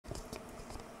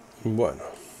Bueno.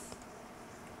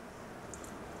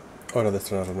 Hora de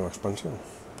estrenar la nueva expansión.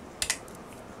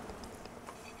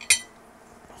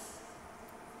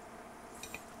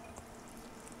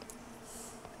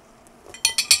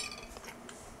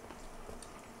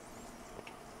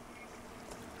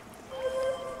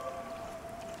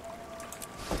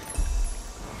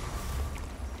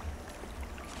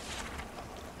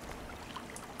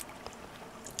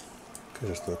 ¿Qué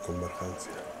es esto de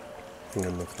convergencia? En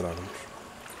el Dragons.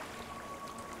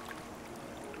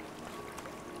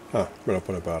 Ah, me lo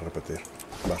pone para repetir.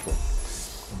 Vas bien.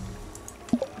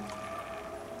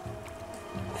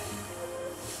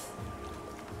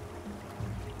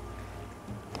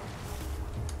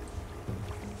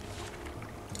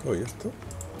 ¿Oye esto?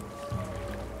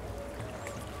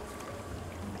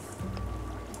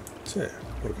 Sí,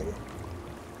 ¿por qué no?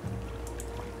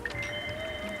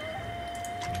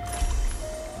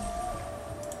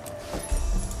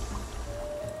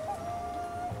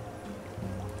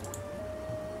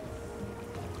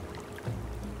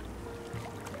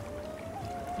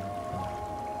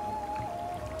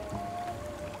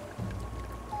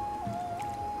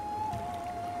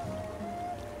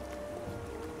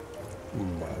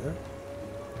 Vale.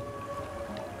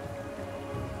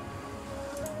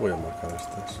 Voy a marcar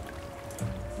estas.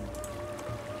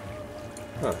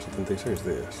 Ah, 76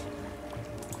 días.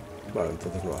 Vale,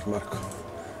 entonces no las marco.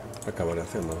 Acabaré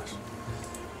haciéndolas.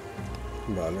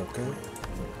 Vale, ok.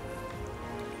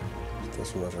 Estas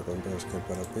son las recompensas que hay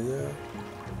para pillar.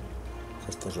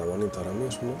 Esta es la bonita ahora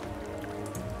mismo.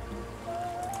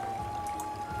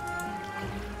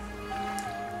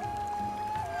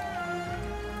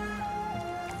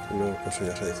 Y luego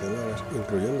cosillas adicionales,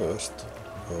 incluyendo esto.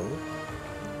 ¿No?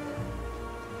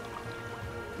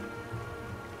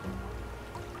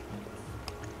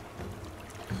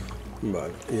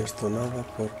 Vale, y esto nada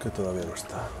porque todavía no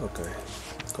está. Ok,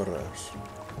 correos.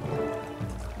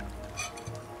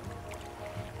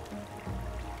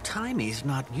 Timey's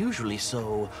not usually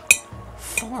so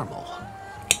formal.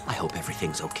 I hope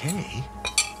everything's okay.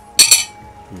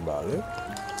 Vale.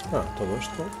 Ah, todo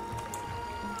esto.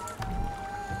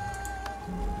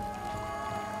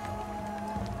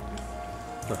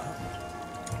 Ajá.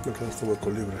 Me queda este hueco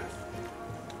libre.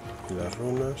 Y las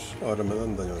runas ahora me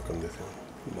dan daño de condición.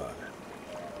 Vale.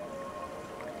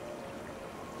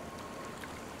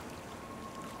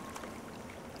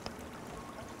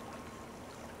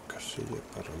 Casilla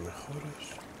para mejoras.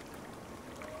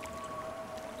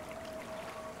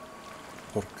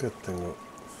 ¿Por qué tengo...?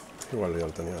 Igual ya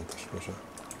lo tenía antes, no sé.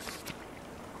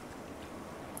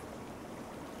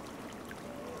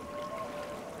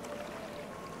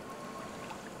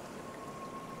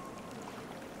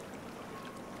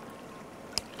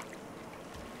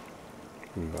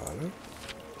 Vale.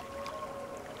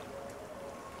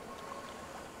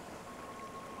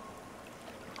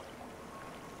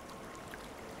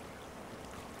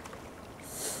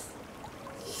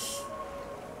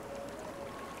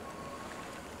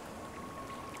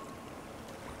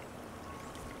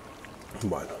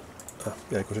 Bueno. Ah,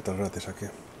 y hay cositas gratis aquí.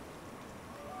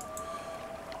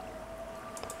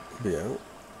 Bien.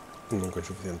 Nunca hay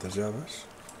suficientes llaves.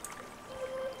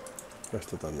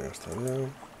 Esto también está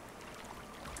bien.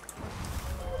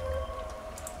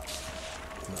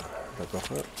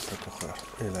 Recoger, recoger.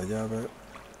 Y la llave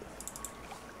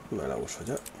me la uso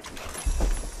ya.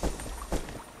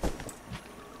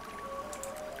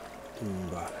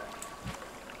 Vale.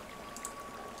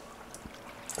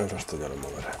 El resto ya lo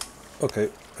moveré. Ok,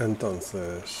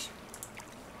 entonces...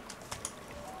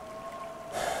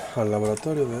 al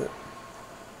laboratorio de...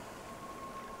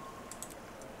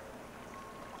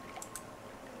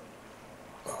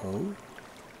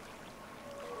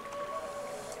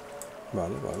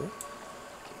 Vale, vale.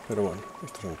 Pero bueno,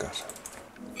 esto es en casa.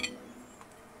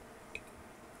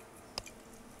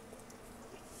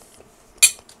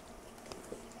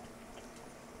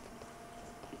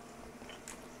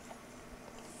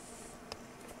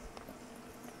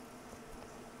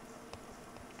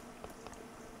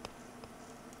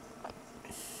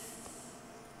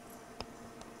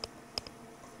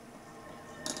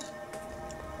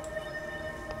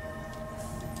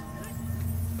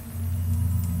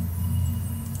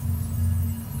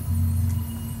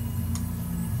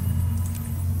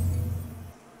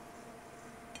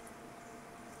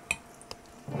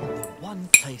 One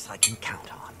place I can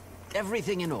count on.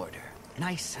 Everything in order.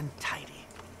 Nice and tidy.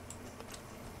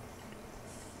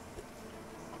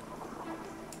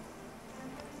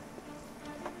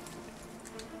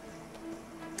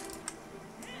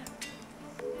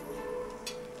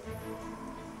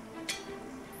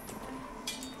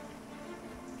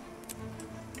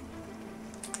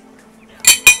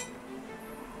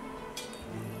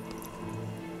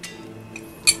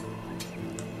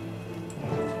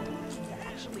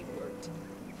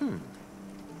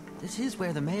 This is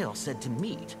where the mail said to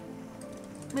meet.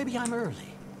 Maybe I'm early.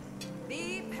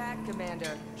 The Pack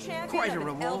Commander, champion Quite a of an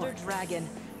reward. Elder Dragon,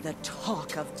 the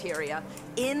talk of Tyria,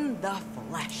 in the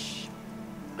flesh.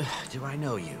 Do I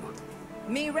know you?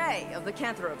 Mireille of the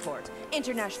Cantha Report,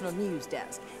 International News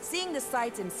Desk, seeing the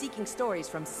sights and seeking stories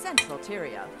from Central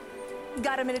Tyria.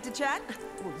 Got a minute to chat?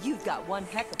 Well, you've got one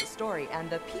heck of a story, and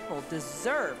the people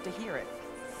deserve to hear it.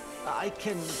 I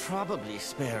can probably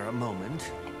spare a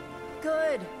moment.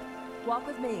 Good. Walk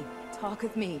with me. Talk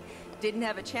with me. Didn't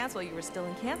have a chance while you were still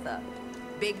in Cantha.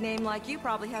 Big name like you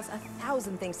probably has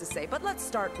 1,000 things to say, but let's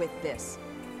start with this.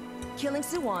 Killing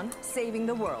Suwan, saving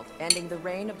the world, ending the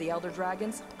reign of the Elder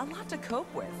Dragons, a lot to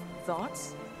cope with.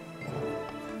 Thoughts?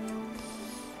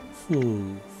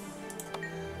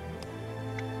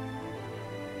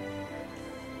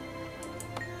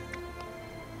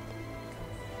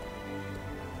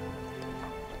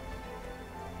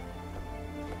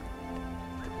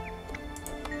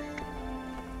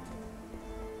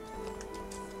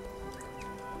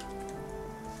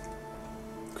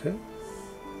 Okay.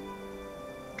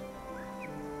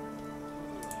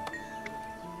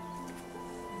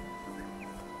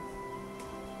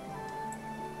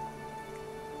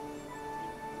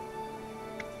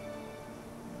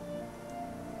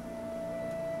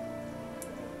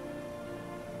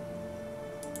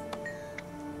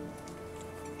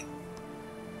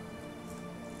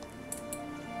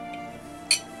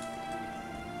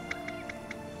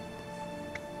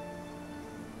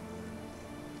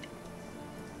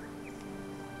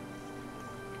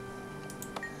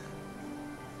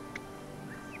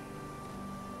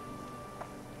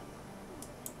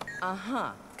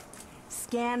 Uh-huh.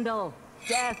 Scandal,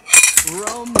 death,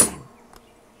 romance.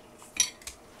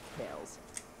 Tales.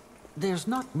 There's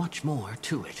not much more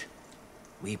to it.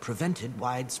 We prevented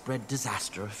widespread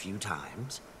disaster a few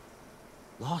times.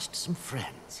 Lost some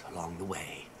friends along the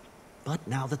way. But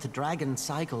now that the dragon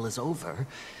cycle is over,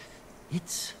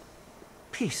 it's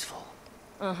peaceful.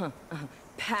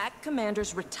 Pack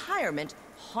Commander's retirement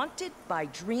haunted by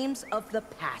dreams of the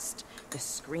past. The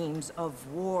screams of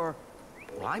war.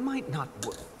 Well, I might not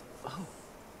Oh.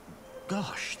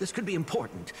 Gosh, this could be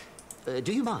important.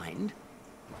 Do you mind?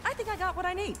 I think I got what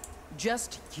I need.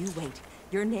 Just you wait.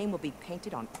 Your name will be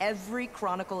painted on every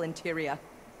chronicle in Tyria.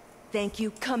 Thank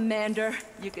you, Commander.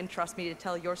 You can trust me to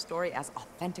tell your story as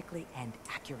authentically and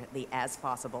accurately as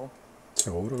possible.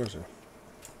 Seguro que sí.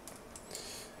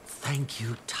 Thank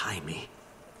you, Timey.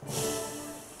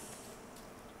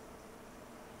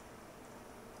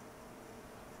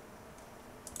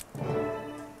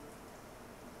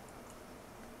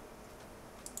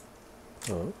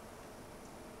 Ah.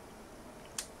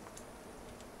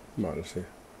 Vale, sí.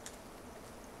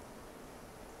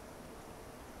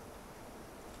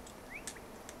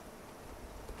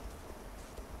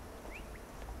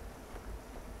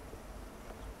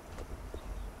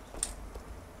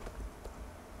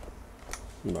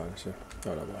 Vale, sí.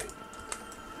 Ahora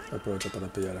voy. Aprovecho para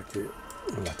pillar aquí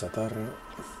la chatarra.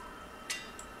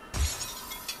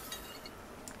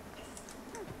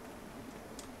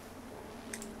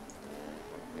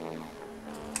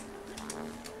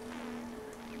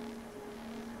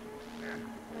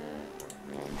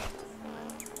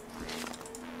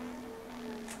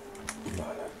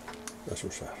 Vale, es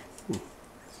usar.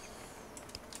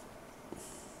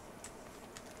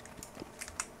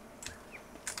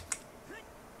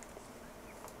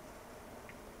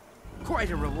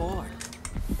 Quite a reward.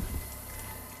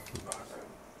 Vale.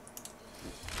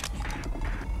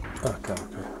 Ah, claro,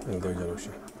 que el de hoy ya lo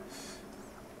sé.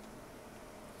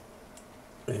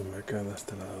 Y me queda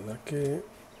este lado de aquí.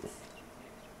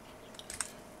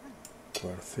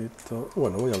 Cuarcito.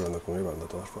 Bueno, voy hablando con Iván de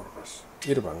todas formas.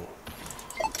 Irván.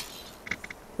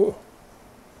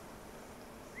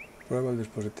 Prueba el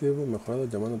dispositivo mejorado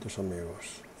llamando a tus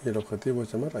amigos. Y el objetivo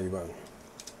es llamar a Iván.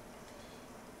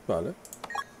 Vale.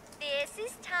 This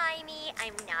is Timey.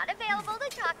 I'm not available to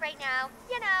talk right now.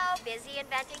 You know, busy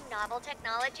inventing novel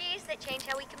technologies that change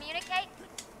how we communicate.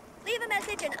 Leave a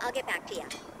message and I'll get back to you.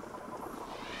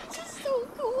 This is so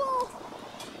cool.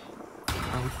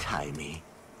 Oh, Timey.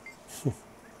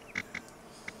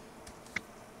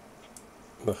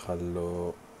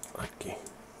 Déjalo aquí.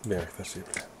 Bien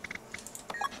accesible.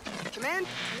 Command,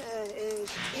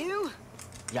 you?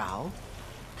 Yao,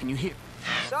 can you hear?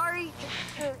 Sorry,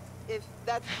 if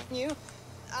that's you.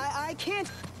 I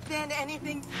can't stand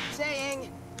anything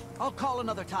saying. I'll call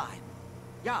another time.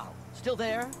 Yao, still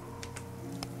there?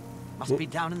 Must be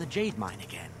down in the jade mine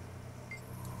again.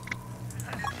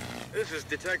 This is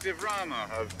Detective Rama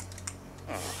of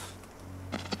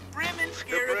Brim and the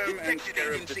Scarab Brim and Detective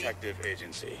Scarab Agency. Detective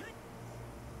Agency.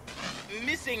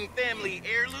 missing family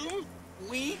heirloom,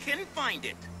 we can find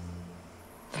it.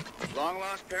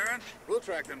 Long-lost parents? We'll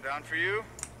track them down for you.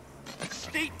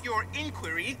 State your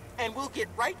inquiry, and we'll get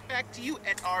right back to you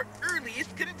at our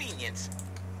earliest convenience.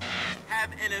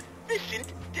 Have an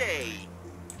efficient day.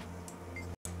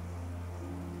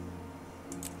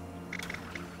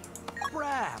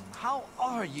 Bram, how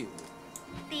are you?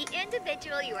 The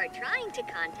individual you are trying to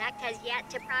contact has yet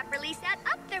to properly set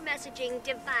up their messaging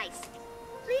device.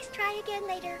 Please try again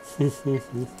later.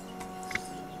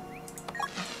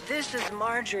 This is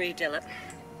Marjorie Dillip.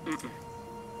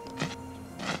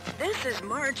 This is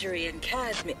Marjorie and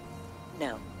Casimir.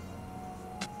 No.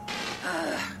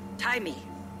 Timey.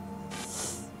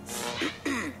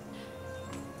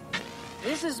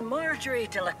 This is Marjorie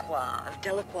Delacroix of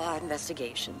Delacroix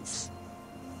Investigations.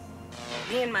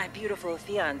 Me and my beautiful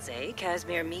fiancé,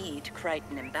 Casimir Meade,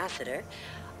 Crichton Ambassador,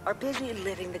 are busy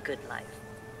living the good life.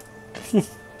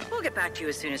 We'll get back to you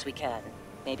as soon as we can.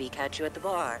 Maybe catch you at the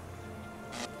bar.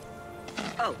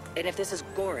 Oh, and if this is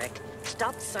Gorick,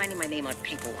 stop signing my name on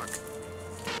paperwork.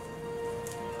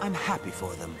 I'm happy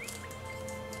for them.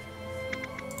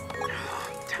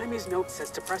 Timey's note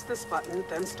says to press this button,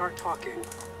 then start talking.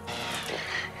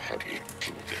 How do you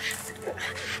do this?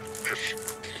 This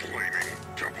flaming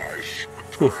device.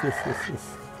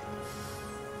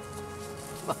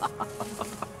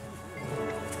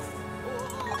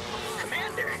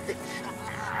 Commander!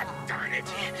 Darn it.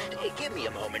 Hey, give me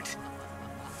a moment.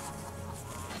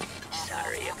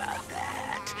 Sorry about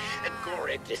that.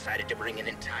 Gorick decided to bring an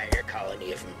entire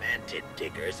colony of mantis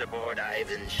diggers aboard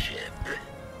Ivan's ship.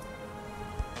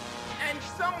 And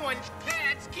someone's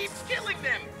cats keeps killing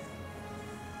them!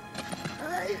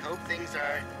 I hope things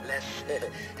are less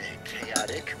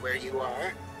chaotic where you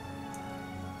are.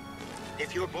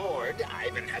 If you're bored,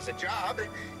 Ivan has a job.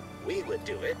 We would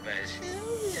do it, but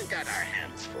we've got our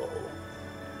hands full.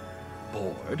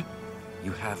 Bored?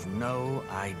 You have no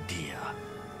idea.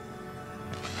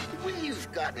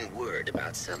 We've gotten word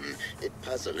about some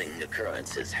puzzling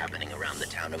occurrences happening around the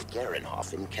town of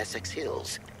Garenhoff in Kessex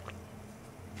Hills.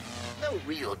 No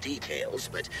real details,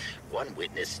 but one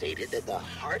witness stated that the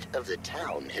heart of the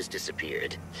town has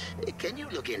disappeared. Can you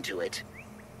look into it?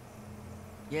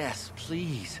 Yes,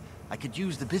 please. I could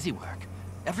use the busy work.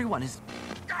 Everyone is...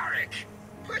 Gorick!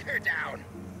 Put her down!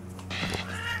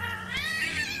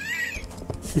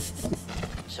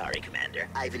 Sorry, Commander.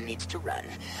 Ivan needs to run.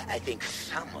 I think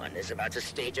someone is about to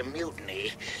stage a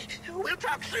mutiny. We'll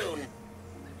talk soon!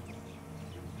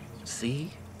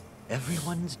 See?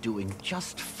 Everyone's doing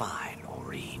just fine,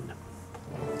 Aureen.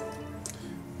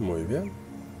 Muy bien.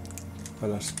 A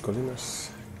las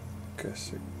colinas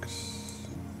Kessex.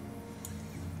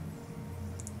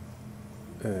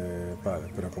 Vale,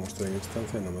 pero como estoy en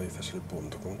instancia no me dices el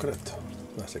punto concreto.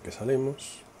 Así que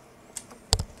salimos.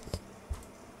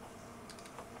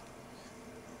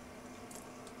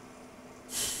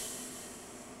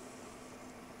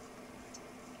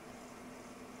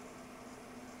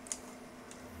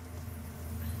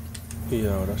 Y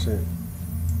ahora sí.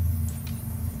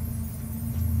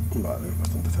 Vale,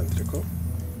 bastante céntrico.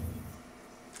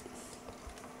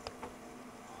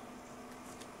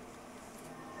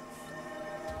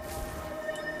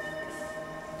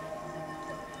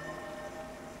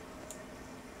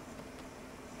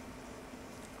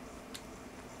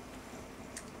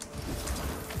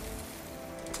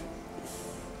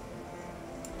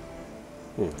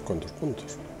 ¿Cuántos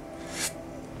puntos?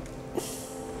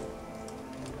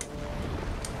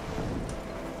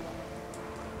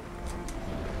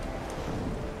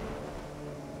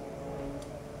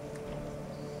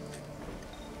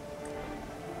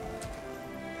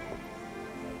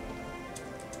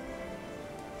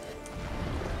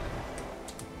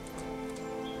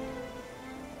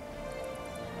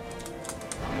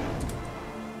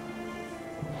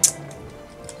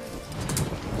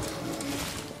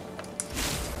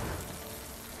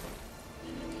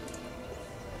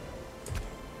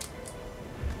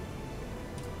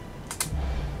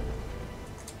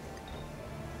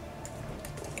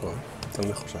 Tan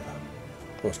lejos acá.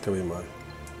 Pues que voy mal.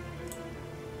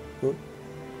 ¿No?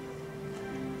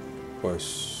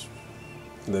 Pues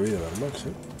debí de ver mal,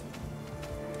 sí.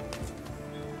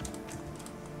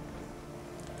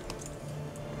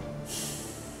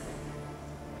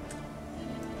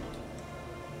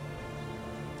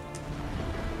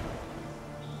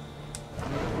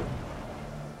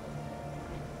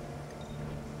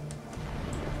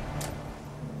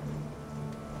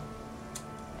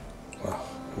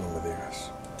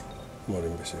 Muro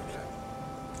invisible.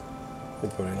 Y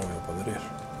por ahí no voy a poder ir.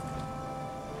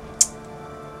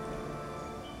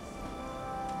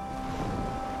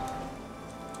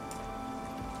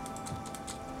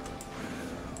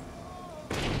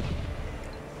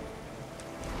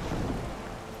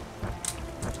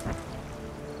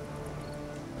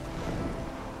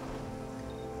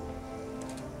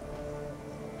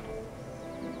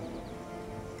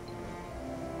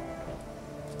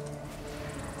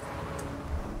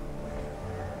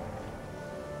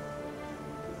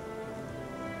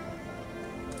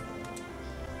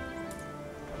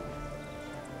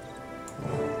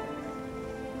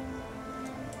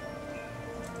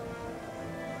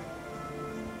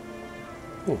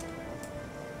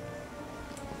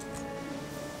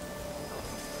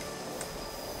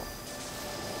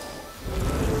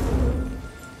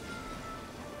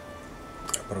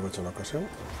 aprovecho la ocasión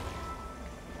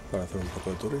para hacer un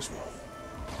poco de turismo.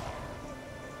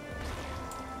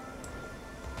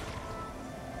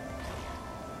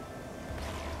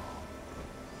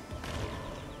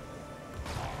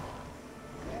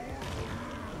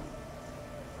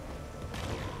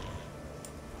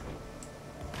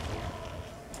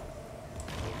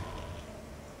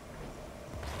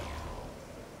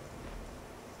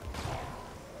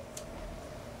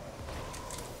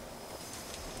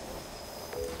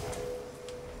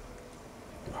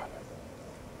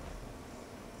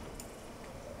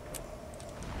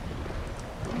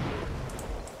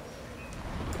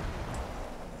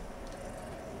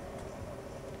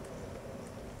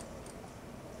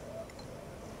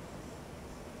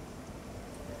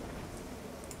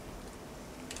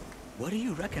 What do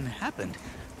you reckon happened?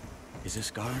 Is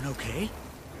this Garen okay?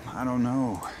 I don't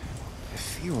know. It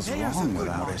feels wrong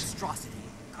without it. Monstrosity.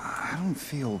 I don't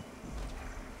feel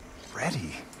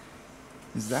ready.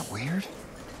 Is that weird?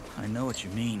 I know what you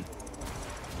mean.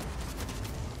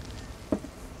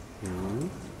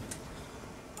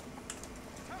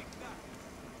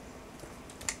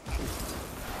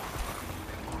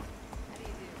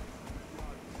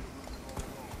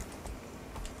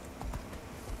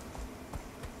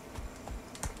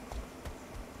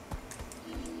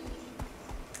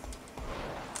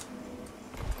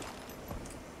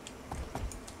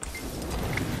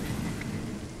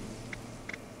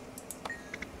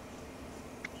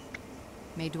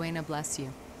 May Duena bless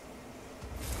you.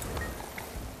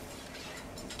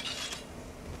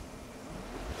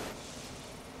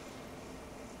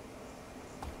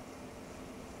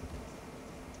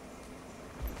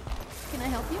 Can I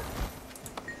help you?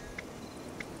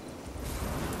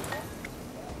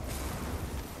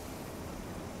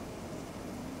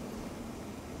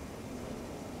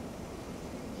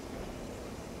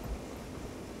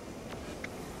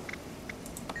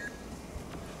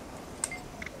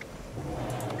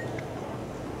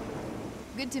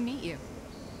 Good to meet you.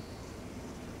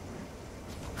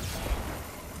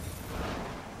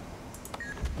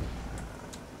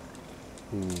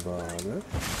 Vale.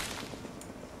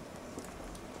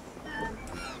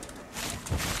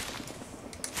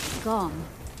 Gone.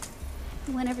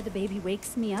 Whenever the baby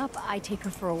wakes me up, I take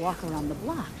her for a walk around the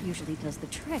block. Usually does the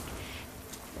trick.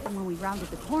 And when we rounded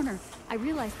the corner, I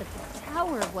realized that the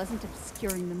tower wasn't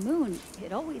obscuring the moon.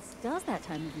 It always does that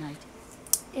time of night.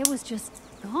 It was just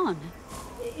gone.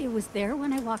 It was there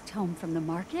when I walked home from the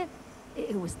market.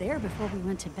 It was there before we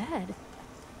went to bed.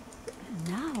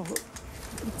 Now,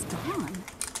 it's gone.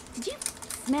 Did you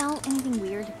smell anything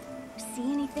weird?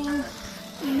 See anything?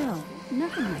 No,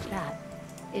 nothing like that.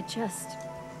 It just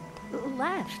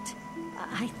left.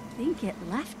 I think it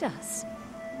left us.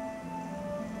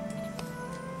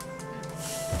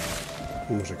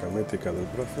 Música mítica del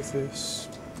Prócesis.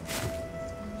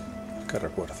 ¿Qué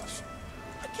recuerdas?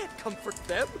 I can't comfort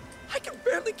them. I can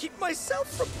barely keep myself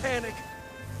from panic.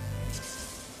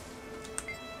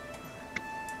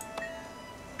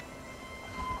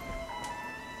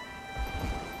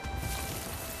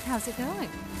 How's it going?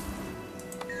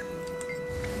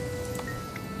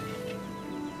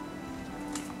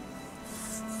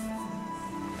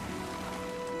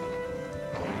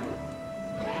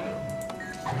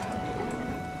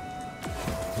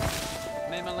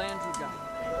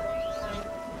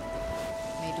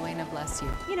 May Duena bless you.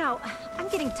 You know, I'm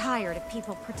getting tired of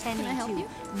people pretending Can I help to you?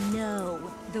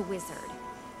 know the wizard.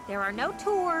 There are no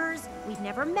tours. We've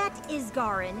never met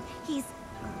Isgarin. He's...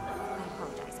 I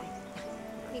apologize.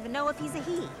 I don't even know if he's a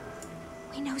he.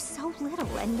 We know so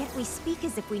little, and yet we speak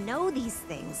as if we know these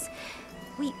things.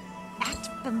 We act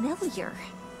familiar.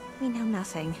 We know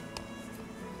nothing.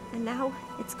 And now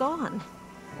it's gone.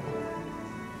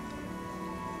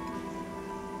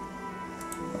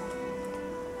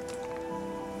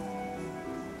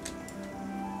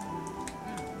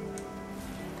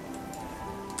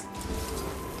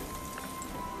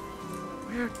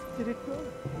 Where did it go?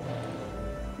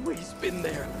 We've been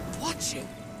there, watching.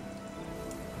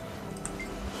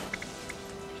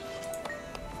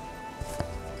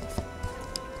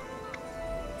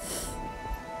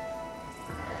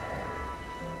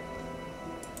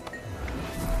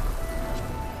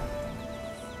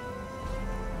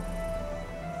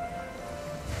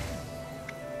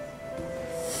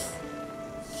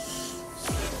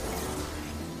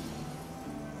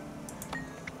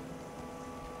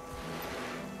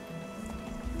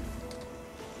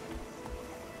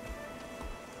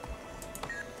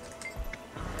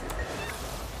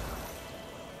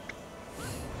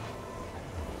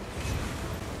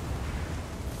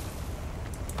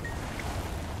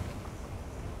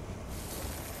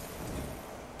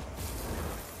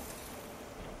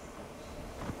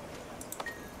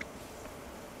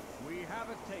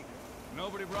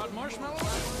 Nobody brought marshmallows?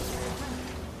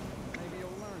 Maybe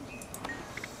you'll learn something.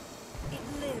 It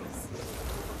lives.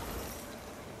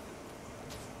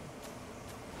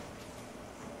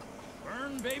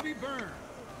 Burn, baby, burn.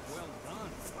 Well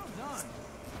done. Well done.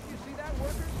 You see that,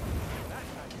 workers?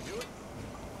 That's how you do it.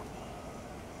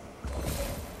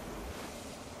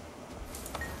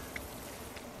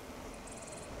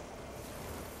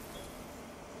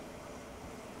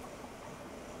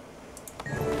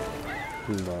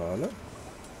 Vale.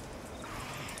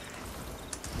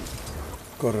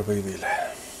 Corre, ve y dile.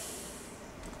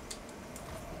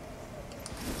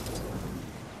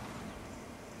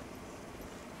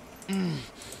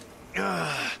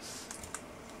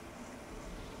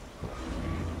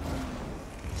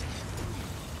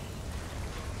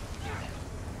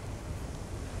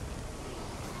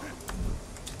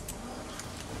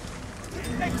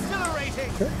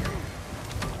 Exhilarating! ¿Qué?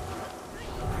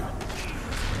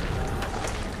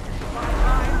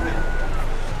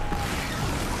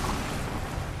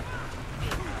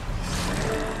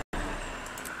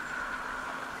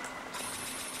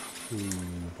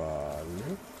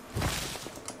 Vale.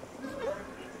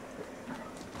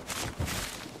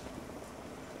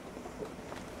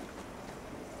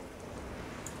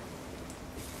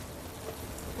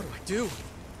 What do I do?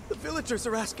 The villagers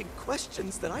are asking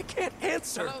questions that I can't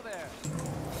answer. Hello there.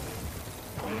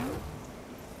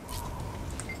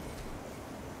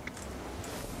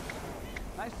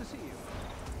 Nice to see you.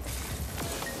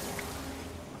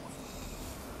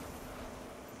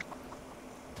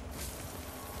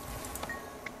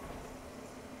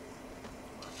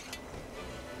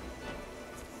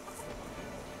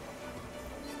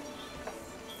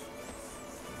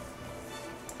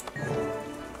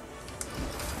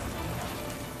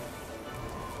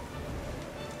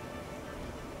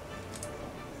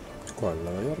 ¿Cuál?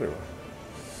 ¿La de ahí arriba?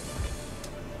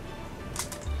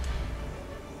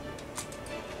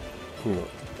 No,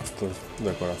 esto es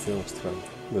decoración extraña.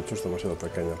 De hecho es demasiado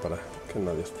pequeña para que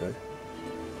nadie esté ahí.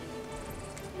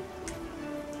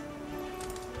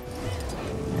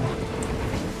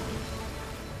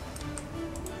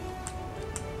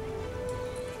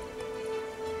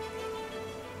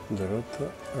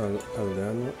 Derrota al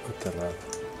aldeano aterrado.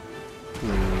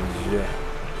 Ya.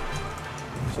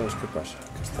 ¿Sabes qué pasa?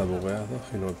 Que está bugueado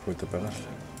y no me permite pegarle.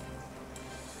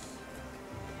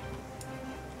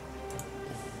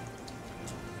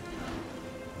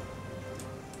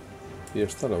 Y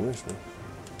está lo mismo.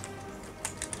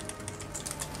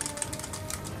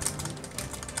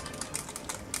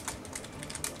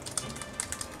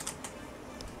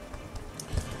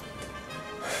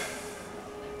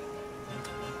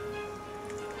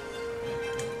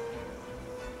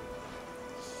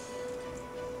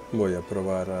 Voy a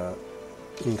probar a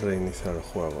reiniciar el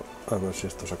juego, a ver si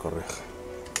esto se corrige.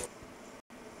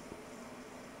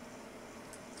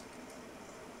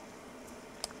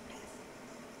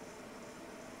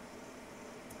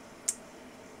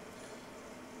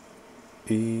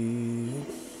 Y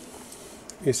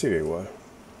sigue igual.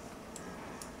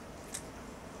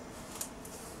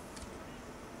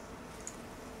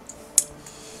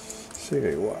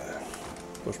 Sigue igual.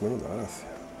 Pues menuda gracia.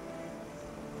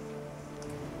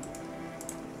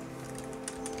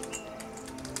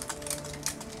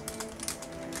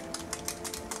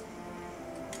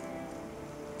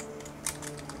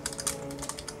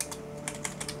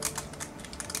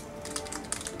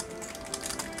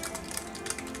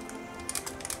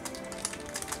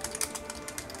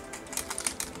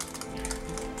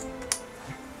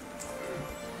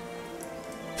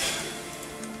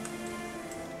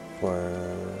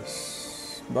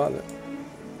 Pues vale.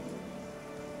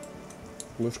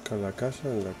 Busca la casa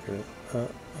en la que ha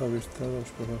avistado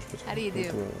los personas que se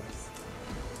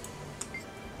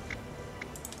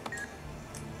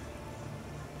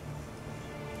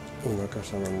una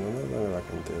casa abandonada en el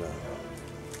acantilado.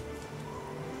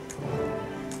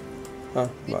 Ah,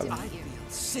 vale.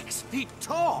 6 feet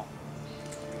tall.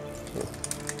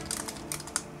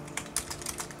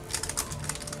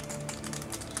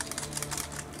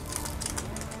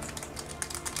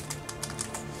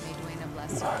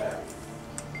 Vale.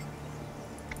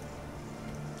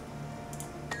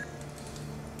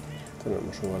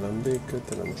 Tenemos un alambique,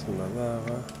 tenemos una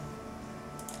daga,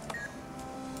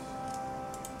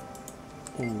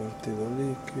 un vertido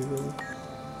líquido,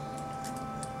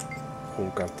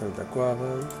 un cartel de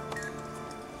cuadro.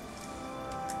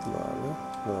 Vale,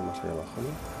 nada más allá abajo, ¿no?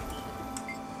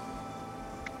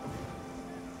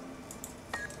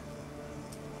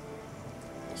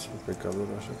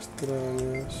 Salpicaduras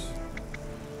extrañas.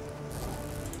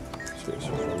 Sí,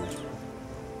 eso es lo mismo.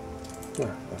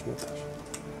 Ah, las notas.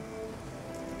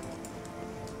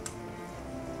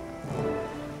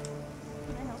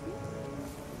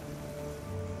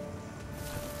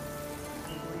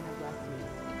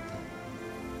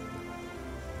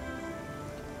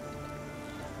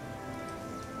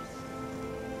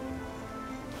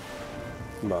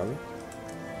 Vale.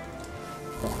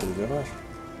 Fácil llegar.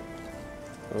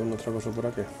 ¿Alguna otra cosa por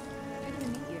aquí?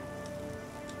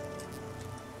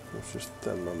 Un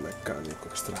sistema mecánico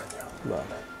extraño. Vale.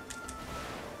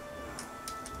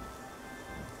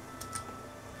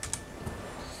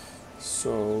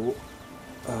 So...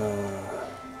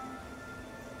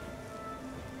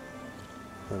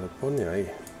 me lo pone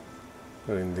ahí.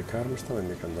 Pero indicar me estaba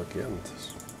indicando aquí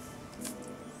antes.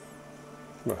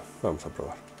 Bueno, vamos a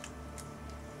probar.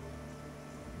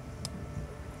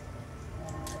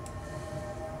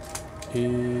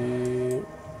 Y...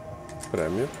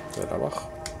 premio de trabajo.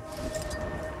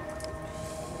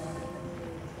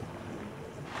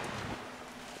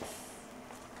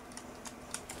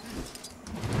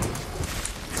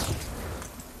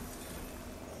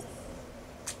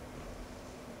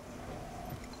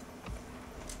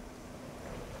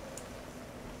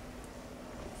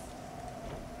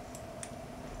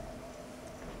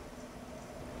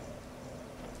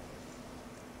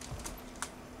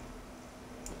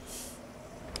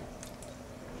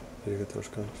 Dirígete a los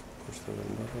campos de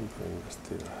Gendarran para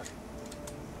investigar.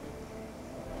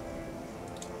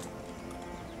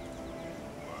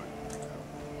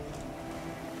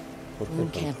 Moon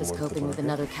Camp is coping with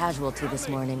another casualty this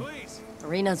morning.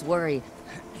 Marina's worried.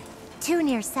 2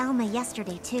 near Salma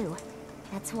yesterday, too.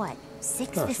 That's what,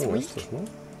 6 this week? Estos, ¿no?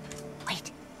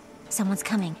 Wait, someone's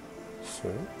coming.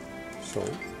 Sí, so...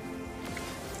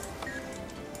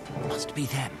 Must be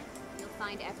them. You'll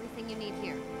find everything you need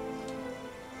here.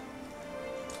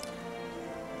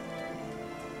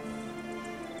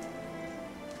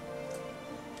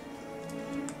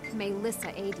 May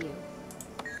Lissa aid you.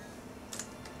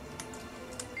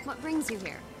 What brings you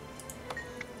here?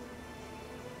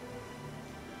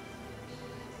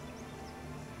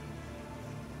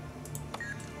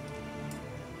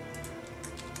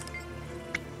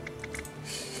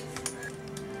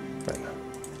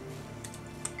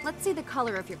 Let's see the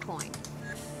color of your coin.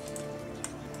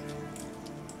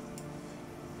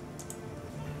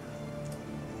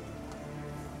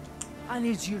 I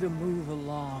need you to move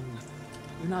along.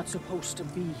 You're not supposed to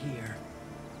be here.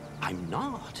 I'm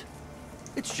not.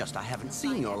 It's just I haven't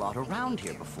seen your lot around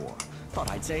here before. Thought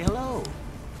I'd say hello.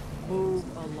 Move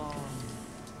along.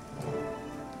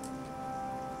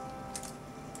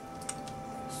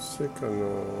 Sí que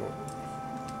no...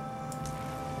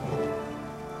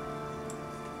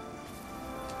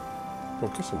 ¿Por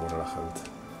qué se muere la gente?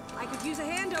 ¿Qué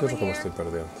es lo que me estoy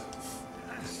perdiendo?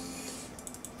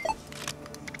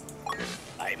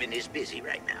 Ivan is busy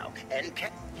right now, and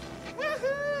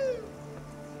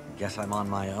Guess I'm on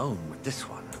my own with this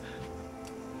one.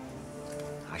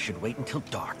 I should wait until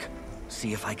dark.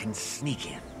 See if I can sneak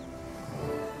in.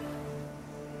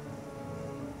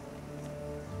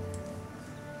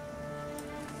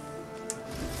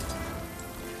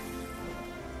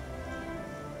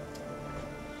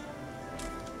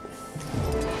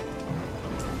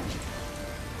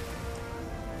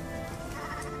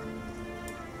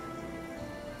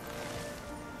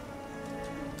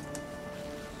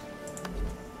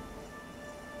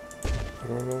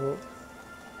 Prólogo.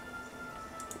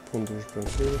 Puntos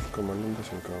suspensivos, Comandante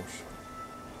sin causa.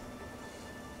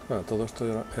 Ah, todo esto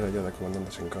era ya de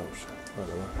Comandante sin causa.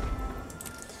 Vale, vale.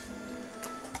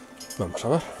 Vamos a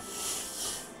ver.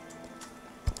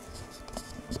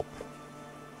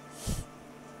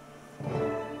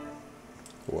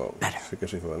 Wow, sí que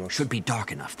se hizo de noche. Should be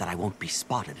dark enough that I won't be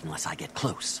spotted unless I get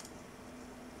close.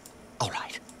 All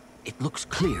right. It looks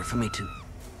clear for me to...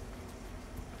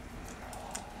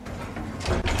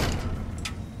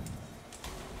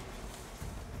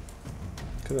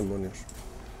 ¿Qué demonios?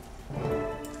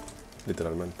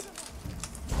 Literalmente.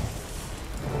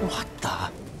 What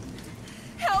the?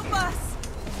 Help us!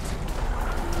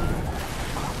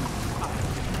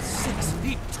 6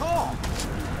 feet tall!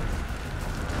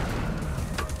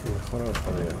 Mejora la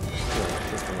estabilidad.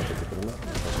 Esto no te pero nada.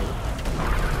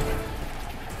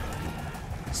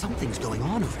 Something's going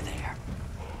on over there.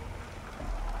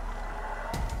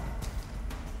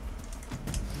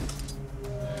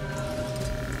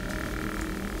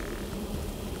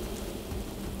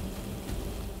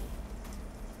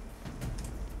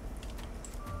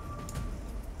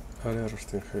 Área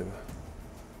restringida.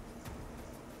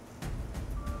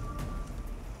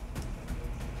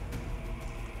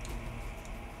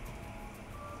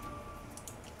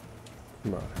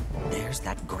 Vale. There's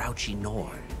that grouchy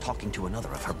Norn talking to another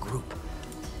of her group.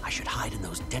 I should hide in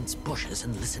those dense bushes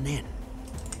and listen in.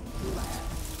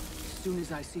 As soon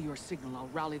as I see your signal, I'll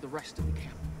rally the rest of the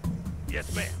camp.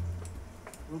 Yes, ma'am.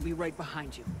 We'll be right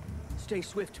behind you. Stay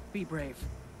swift, be brave.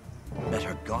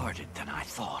 Better guarded than I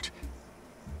thought.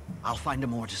 I'll find a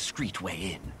more discreet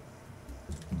way in.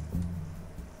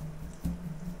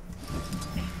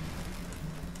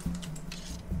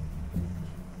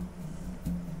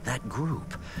 That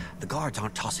group, the guards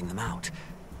aren't tossing them out.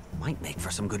 Might make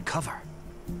for some good cover.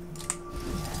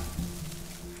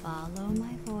 Follow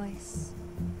my voice.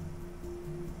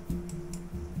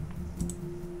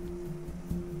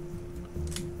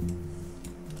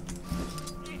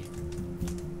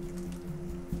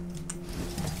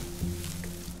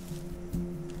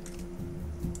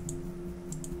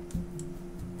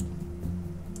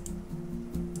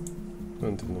 No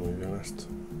entiendo muy bien esto.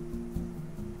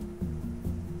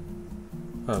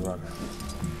 Ah, vale.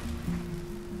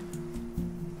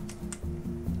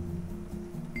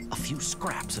 A few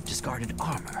scraps of discarded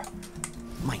armor.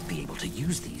 Might be able to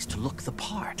use these to look the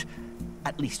part,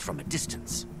 at least from a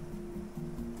distance.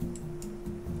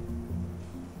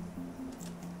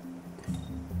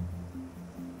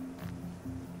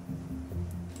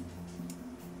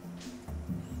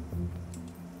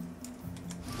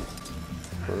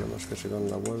 El problema es que si dan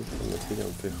la vuelta me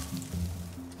pillan fijo.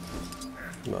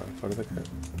 Vale, parece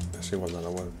que es igual dar la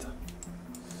vuelta.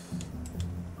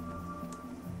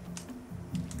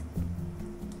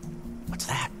 What's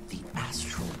that? The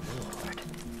Astral Lord.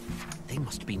 They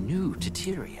must be new to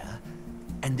Tyria,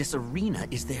 and this arena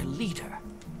is their leader.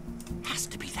 Has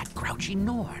to be that grouchy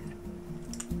Norn.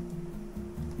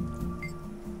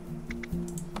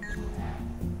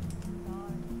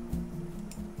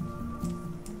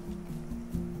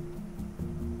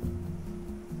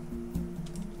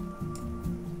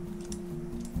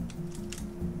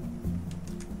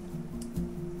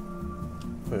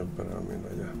 Hay un pergamino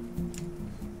allá.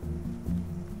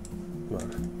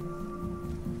 Vale.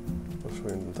 Pues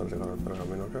voy a intentar llegar al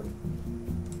pergamino acá.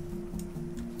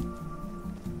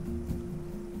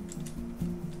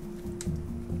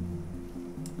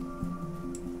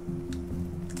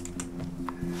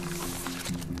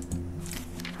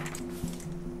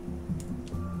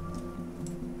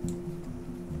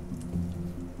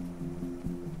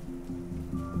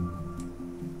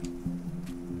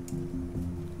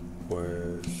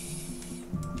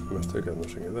 Estoy quedando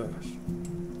sin ideas.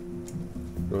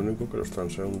 Lo único que los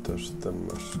transeúntes den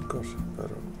más cosas,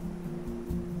 pero...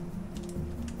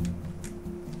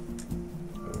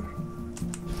 A ver.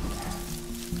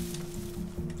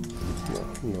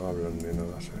 No hablan ni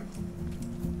nada así.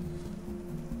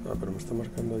 Ah, pero me está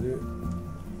marcando allí.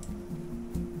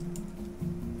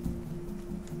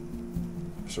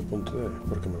 Ese punto de ahí,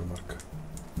 ¿por qué me lo marca?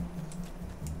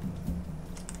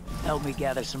 Help me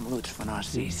gather some loot for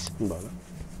Narcisse. Vale.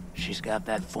 She's got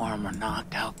that farmer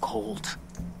knocked out cold.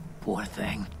 Poor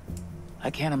thing. I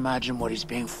can't imagine what he's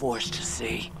being forced to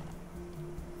see.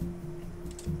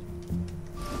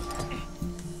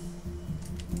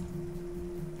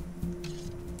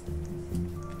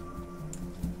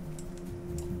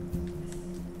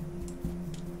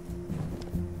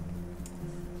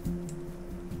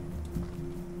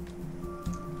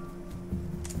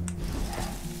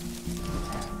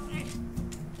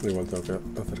 Igual tengo que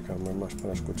acercarme más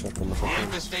para escuchar conversaciones. The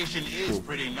infestation is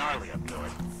pretty gnarly up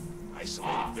north.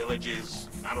 Isolated villages,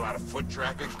 not a lot of foot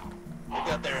traffic. They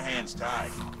got their hands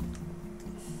tied.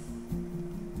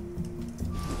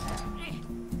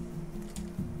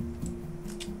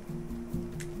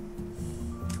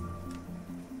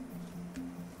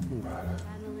 Vale.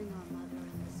 Channeling our mother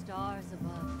and the stars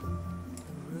above,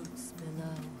 the roots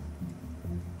below.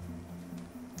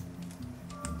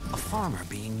 A farmer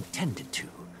being tended to.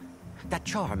 That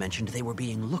Char mentioned they were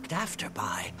being looked after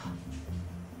by...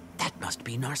 That must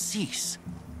be Narcisse.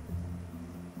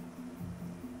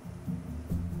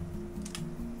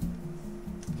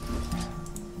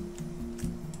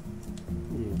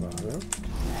 Vale.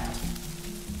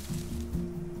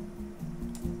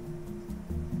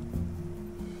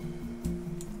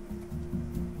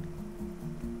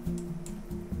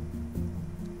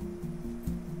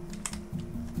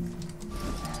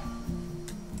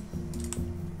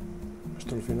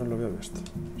 Esto al final lo había visto.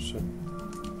 Sí.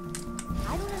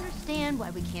 I don't understand why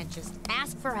we can't just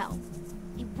ask for help.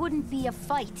 It wouldn't be a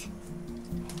fight.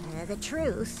 The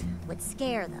truth would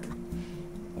scare them.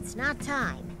 It's not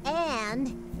time,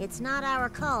 and it's not our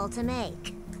call to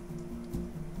make.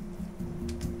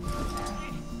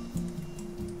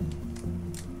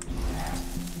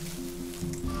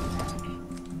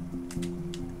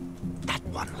 That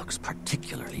one looks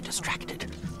particularly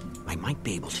distracted. I might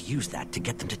be able to use that to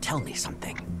get them to tell me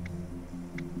something.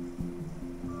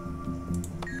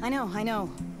 I know.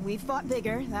 We've fought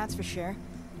bigger, that's for sure.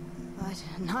 But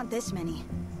not this many.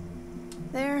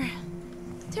 They're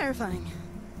terrifying.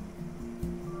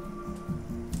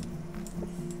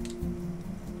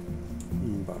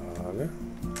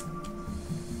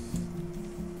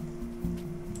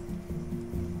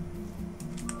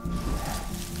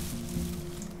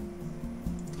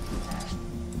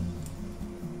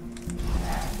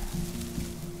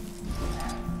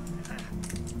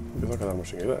 quedamos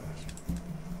sin ideas.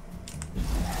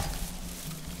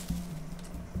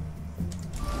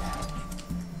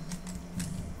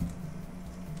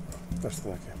 Este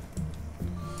de aquí.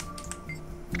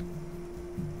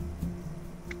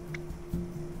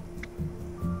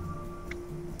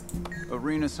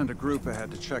 Arena sent a group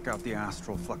ahead to check out the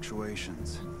astral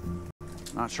fluctuations.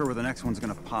 Not sure where the next one's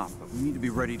gonna pop, but we need to be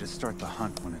ready to start the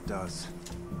hunt when it does.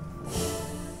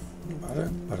 Vale,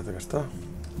 parece que está.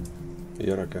 ¿Y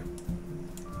ahora qué?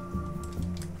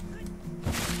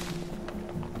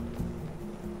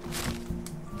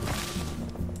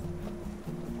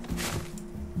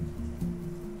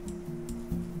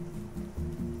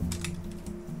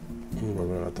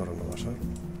 Volver a la torre no va a ser.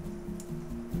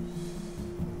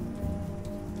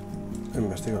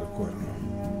 Investiga el cuerno.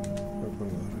 El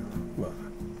cuerno de arriba. Vale.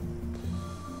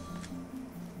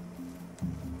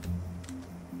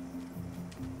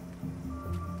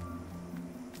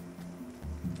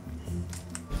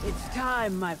 It's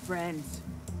time, my friends.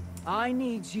 I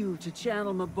need you to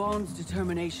channel Mabon's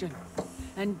determination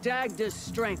and Dagda's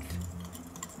strength.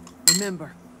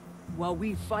 Remember, while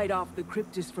we fight off the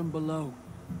cryptids from below,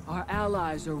 our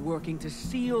allies are working to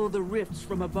seal the rifts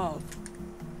from above.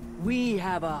 We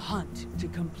have a hunt to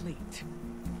complete.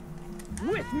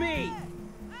 With me!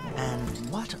 And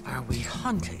what are we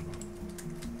hunting?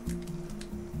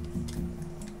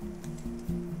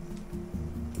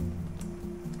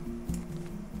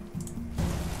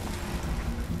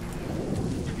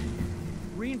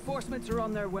 Reinforcements are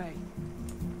on their way.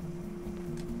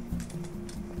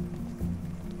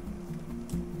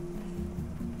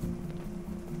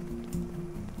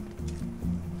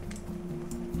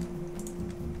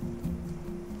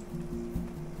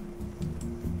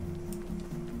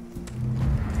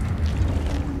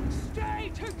 Stay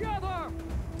together!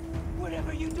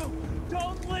 Whatever you do,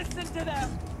 don't listen to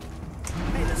them!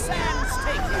 May the sands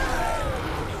take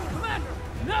you! Commander,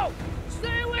 no!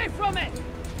 Stay away from it!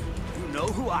 You know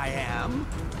who I am?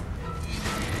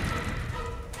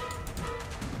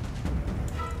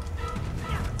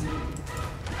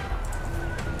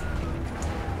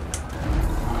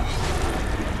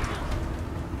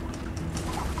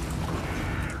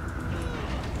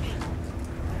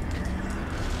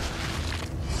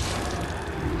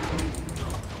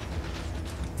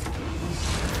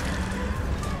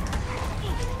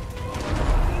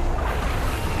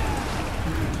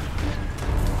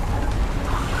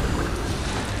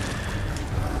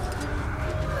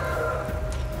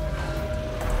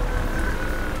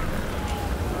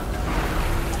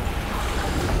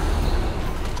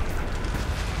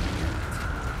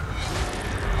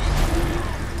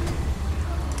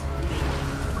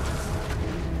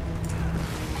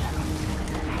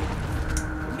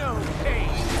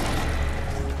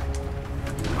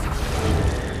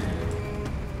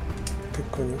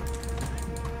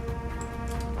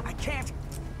 I can't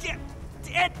get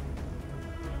it.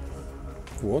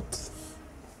 What?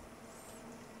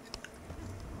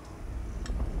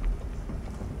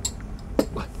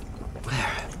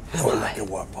 Hola, qué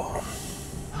guapo.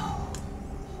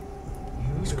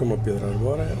 Es como piedra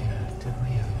arbórea.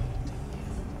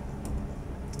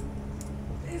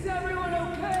 Is everyone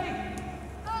okay?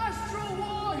 Astral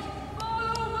Ward,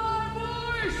 follow my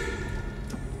voice!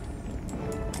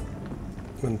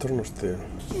 Entorno hostil.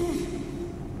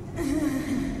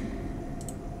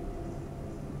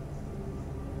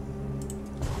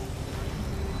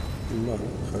 Vale,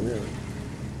 genial.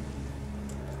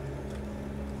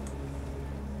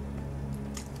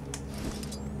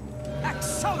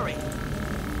 Accelerate!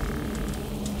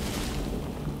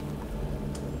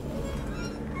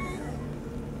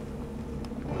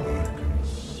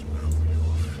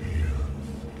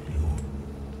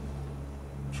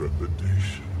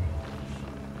 Trepidation.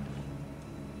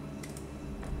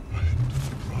 A hint of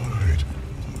pride.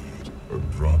 A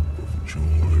drop of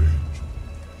joy.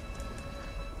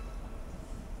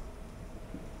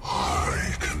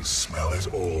 I can smell it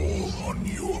all on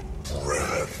your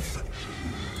breath.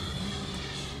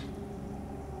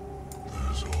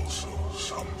 There's also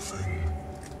something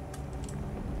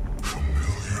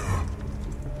familiar.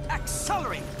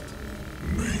 Accelerate!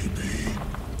 Maybe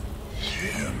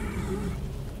him.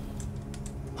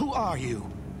 Who are you?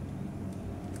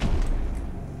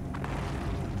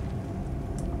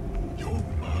 Your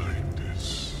mind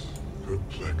is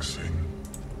perplexing.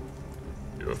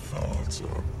 Your thoughts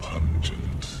are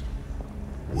pungent.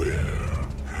 Where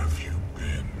have you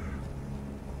been?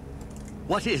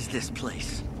 What is this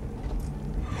place?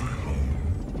 My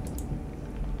home.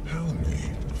 Tell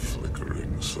me,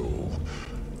 flickering soul,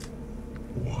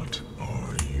 what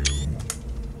are you?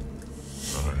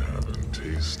 I haven't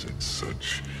tasted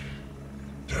such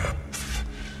depth.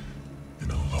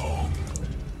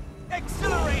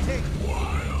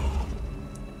 while.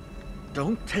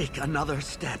 Don't take another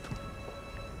step.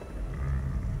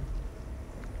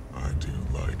 I do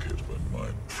like it when my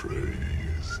prey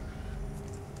is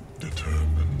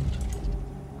determined.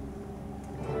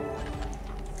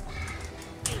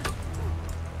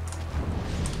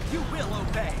 You will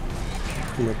obey.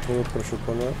 Me puedo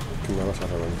presuponer que me vas a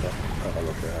reventar, haga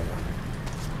lo que haga.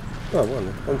 Ah,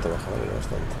 bueno, ¿cuánto baja la vida?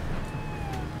 Bastante.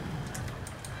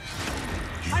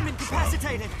 I'm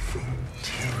incapacitated.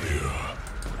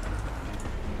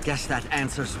 Guess that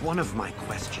answers one of my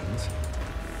questions.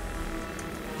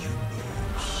 You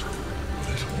know so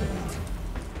little.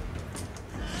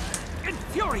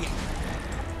 Infuriating.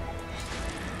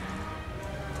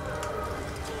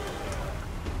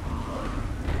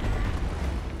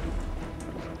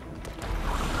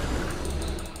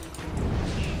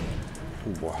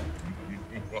 Buah.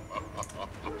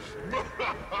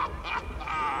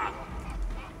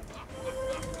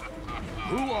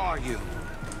 Who are you?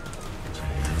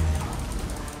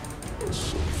 A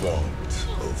savant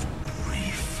of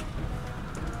grief.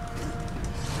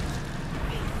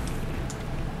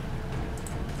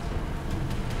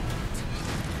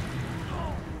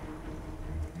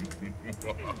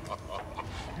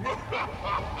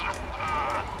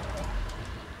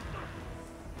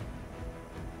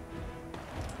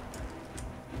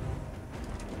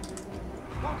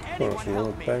 Bueno, si no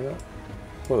me pega,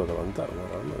 puedo levantarme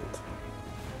realmente.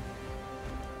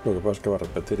 Lo que pasa es que va a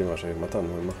repetir y me va a seguir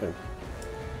matando, me imagino.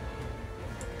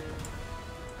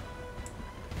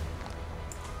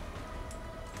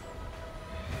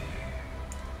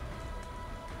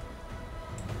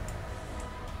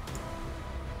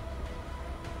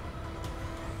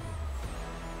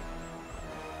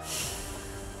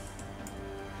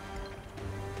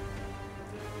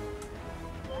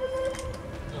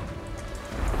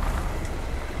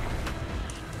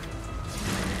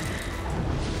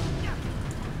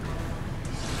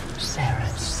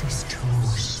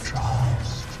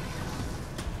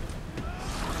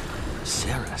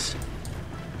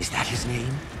 Is that his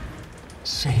name?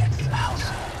 Say it louder.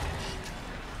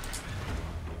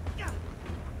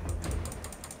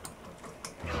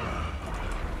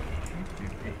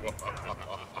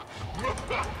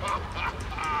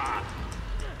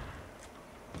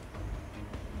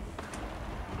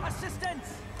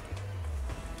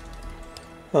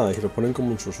 Ah, y lo ponen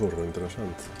como un susurro,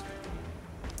 interesante.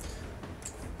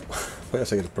 Voy a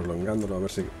seguir prolongándolo a ver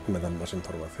si me dan más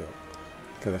información.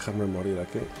 Que dejarme morir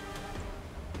aquí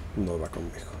no va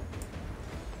conmigo.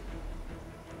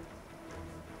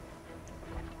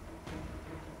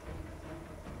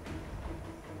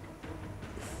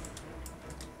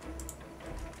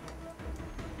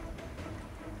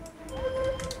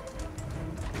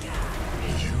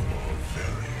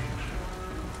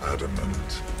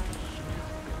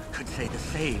 Could say the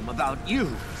same about you,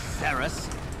 Ceres.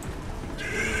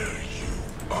 Dare you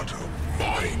utter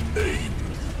my name?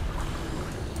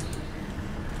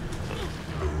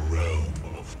 The realm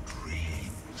of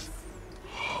dreams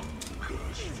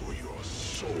hungers for your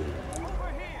soul.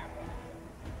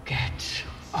 Get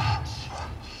up.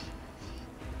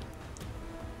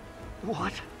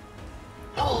 What?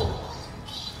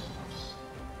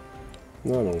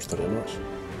 No me gustaría más.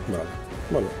 Vale.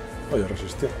 Bueno, voy a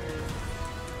resistir.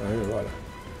 A mí me vale.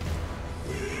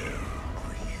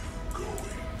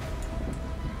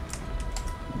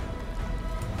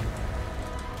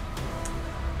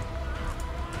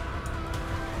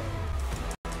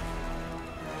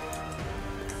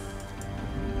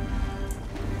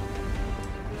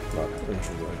 Vale, no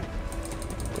se mueve.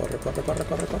 Corre, corre, corre,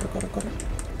 corre, corre, corre, corre.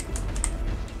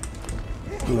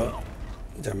 No,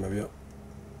 ya me vio.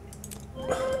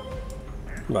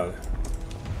 Vale,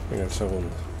 en el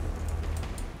segundo.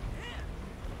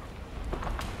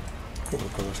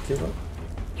 Con la esquiva.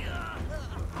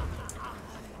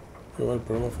 Igual el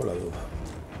problema fue la duda.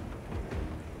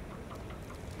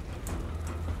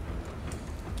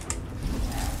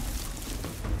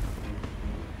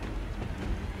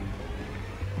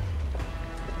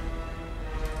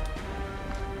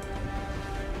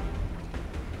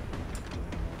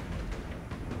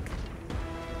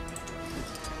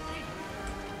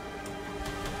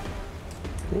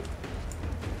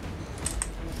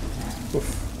 Uf.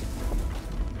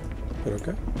 ¿Pero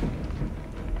qué?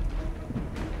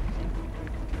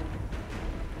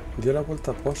 Dio la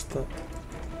vuelta posta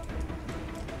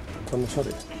cuando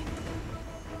salí.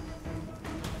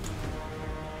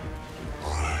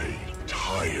 I'm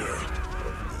tired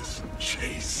of this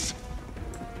chase.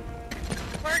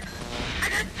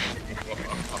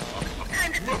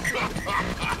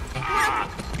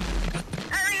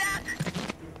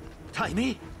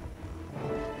 Timey?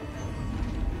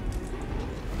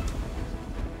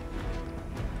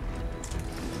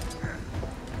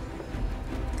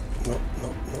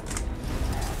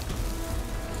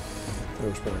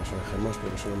 espero que se deje más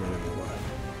porque eso no me viene mal.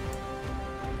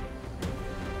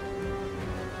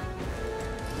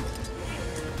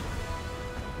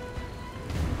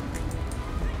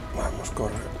 Vamos,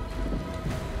 corre.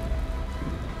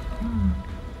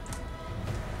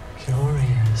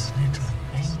 Curious little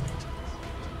thing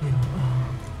you are.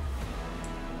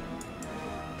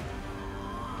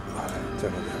 Vale,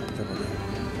 llego bien, llego bien.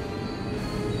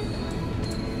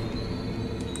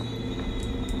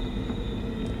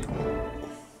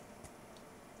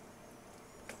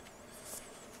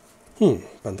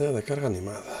 Pantalla de carga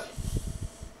animada.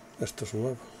 Esto es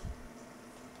nuevo.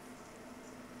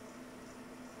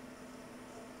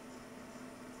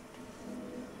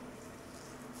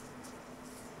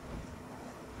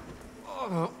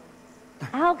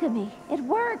 Alchemy, it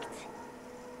worked!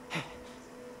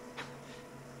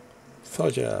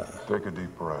 Zojja. Take a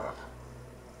deep breath.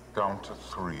 Count to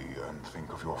 3 and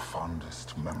think of your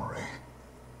fondest memory.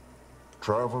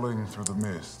 Traveling through the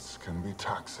mists can be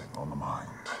taxing on the mind.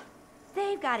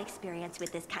 They've got experience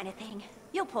with this kind of thing.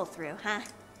 You'll pull through, huh?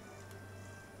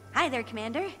 Hi there,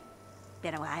 Commander.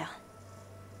 Been a while.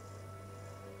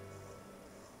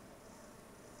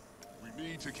 We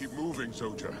need to keep moving,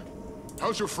 Zojja.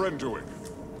 How's your friend doing?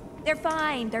 They're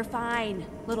fine.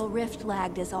 Little rift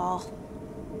lagged is all.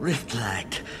 Rift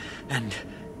lagged? And...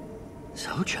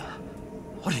 Zojja,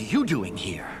 what are you doing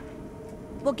here?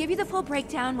 We'll give you the full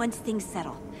breakdown once things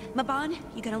settle. Mabon,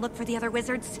 you gonna look for the other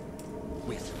wizards?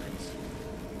 Wizards?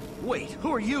 Wait,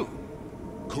 who are you?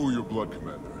 Cool your blood,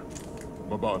 Commander.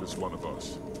 Mabon is one of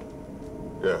us.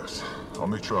 Yes, I'll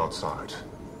meet you outside.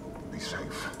 Be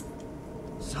safe.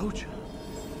 Zojja,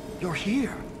 you're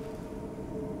here.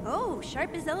 Oh,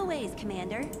 sharp as always,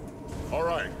 Commander. All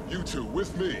right, you two,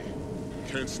 with me.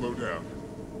 Can't slow down.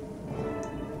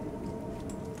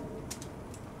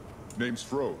 Name's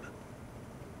Frode.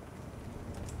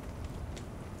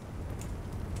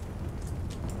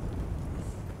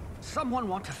 Someone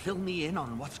want to fill me in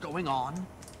on what's going on?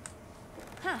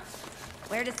 Huh.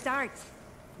 Where to start?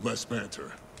 Less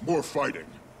banter. More fighting.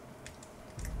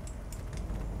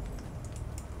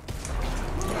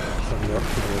 Cuando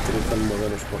utilizan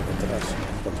modelos por detrás,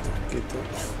 cuando quito.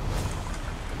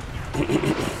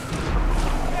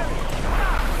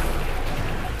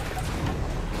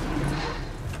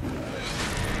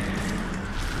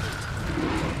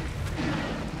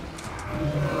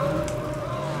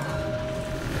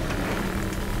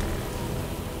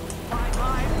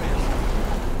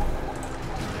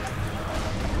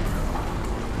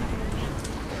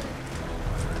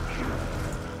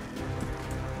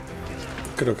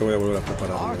 Creo que voy a volver a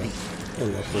prepararme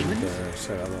en la punta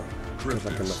segador, que es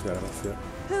la que me hacía gracia.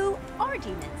 Who are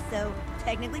demons, so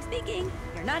technically speaking,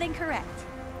 you're not incorrect.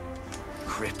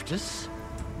 Cryptus?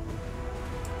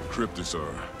 Cryptus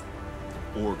are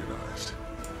organized.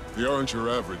 They aren't your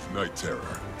average night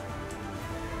terror.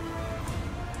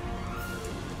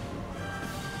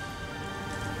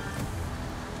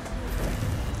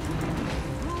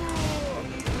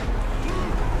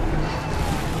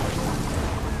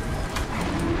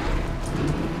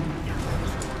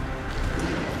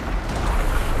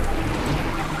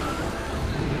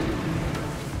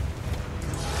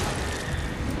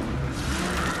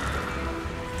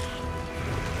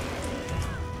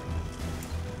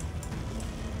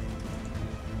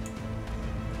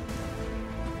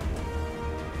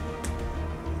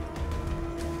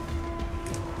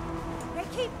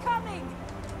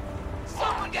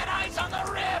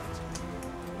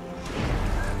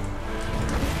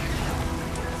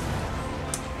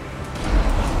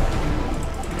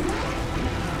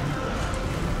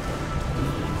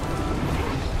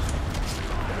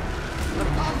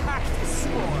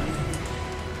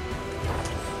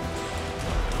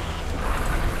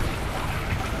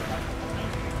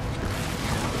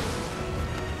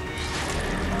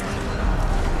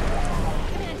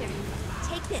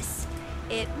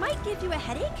 Give you a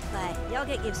headache, but you'll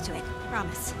get used to it.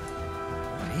 Promise.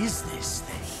 What is this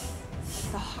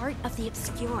thing? The heart of the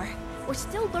obscure. We're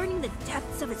still learning the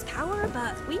depths of its power,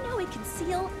 but we know it can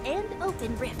seal and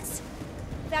open rifts.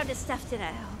 Found it stuffed in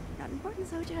a... not important,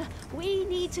 Zojja. We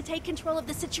need to take control of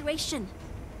the situation.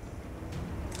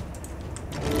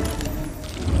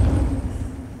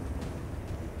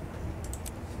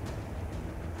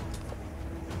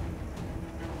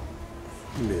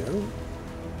 Bien.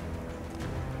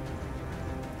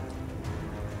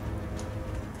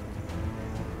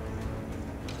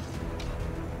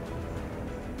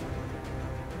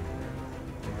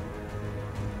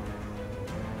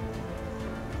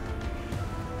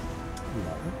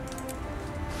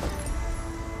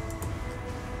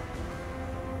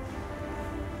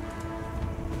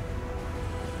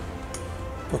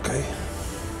 Ok.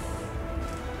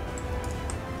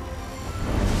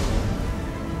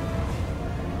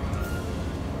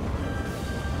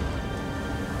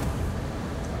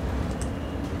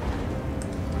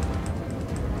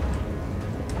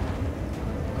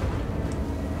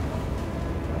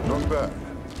 Not bad,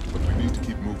 but we need to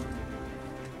keep moving.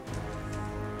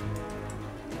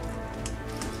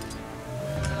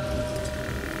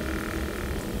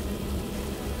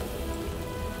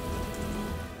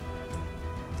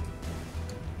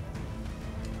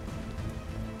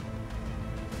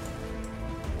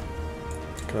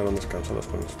 Quedaron descansados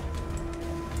con esto.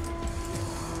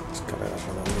 Escaleras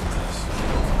redonditas.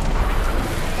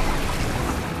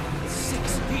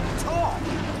 6 feet tall!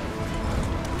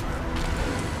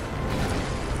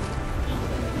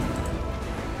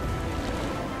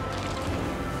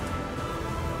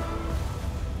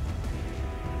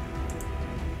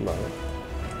 Vale.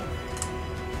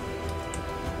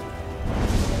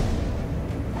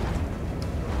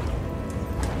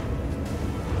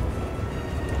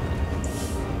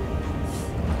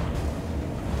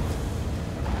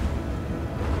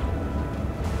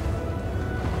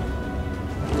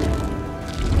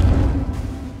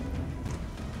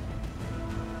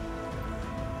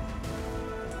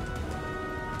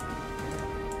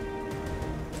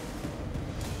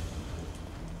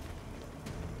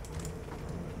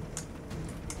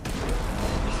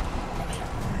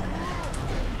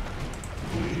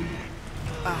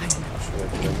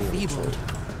 Enfeebled.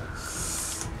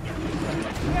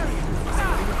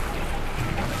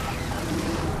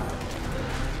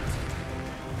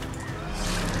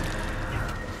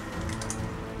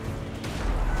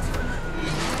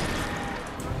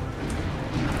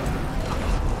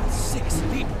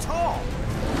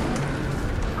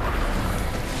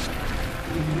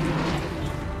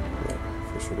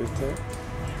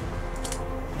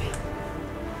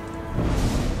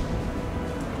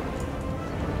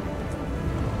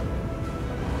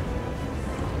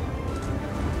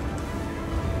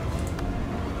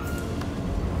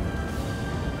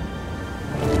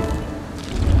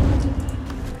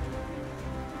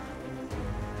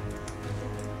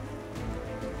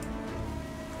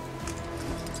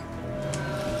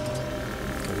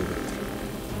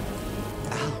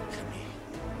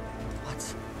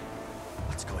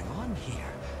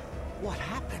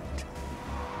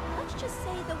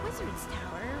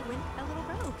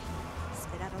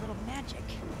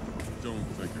 Don't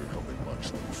think you're helping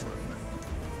much, little friend.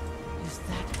 Is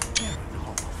that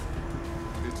Garenhoff?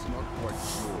 It's not quite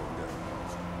sure,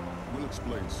 Garenhoff. We'll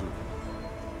explain soon.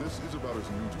 This is about as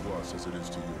new to us as it is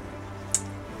to you.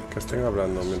 Que estén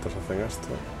hablando mientras hacen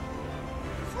esto.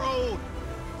 Road!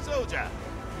 Zojja!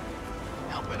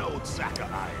 Help an old sack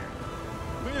of iron.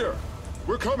 Clear!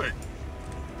 We're coming!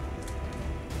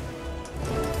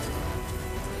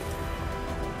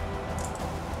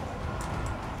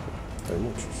 Hay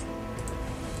muchos.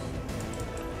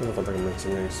 No hace falta que me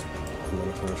enseñéis cómo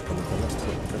manejar los campos con esto,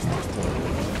 porque esto es todo.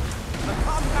 The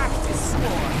compact is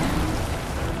sworn.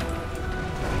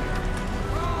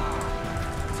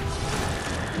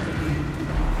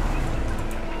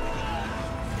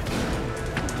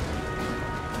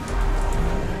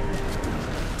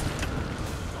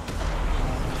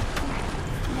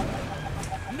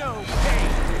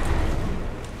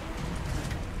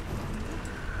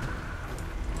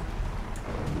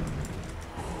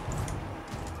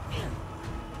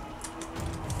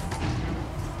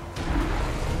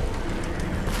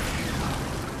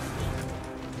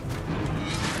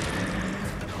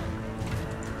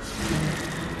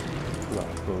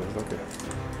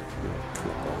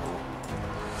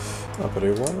 Pero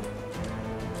igual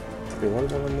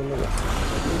volando no da.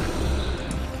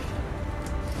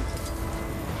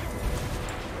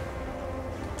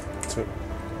 Sí.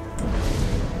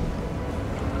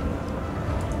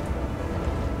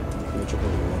 Mucho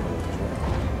problema con otros, ¿no?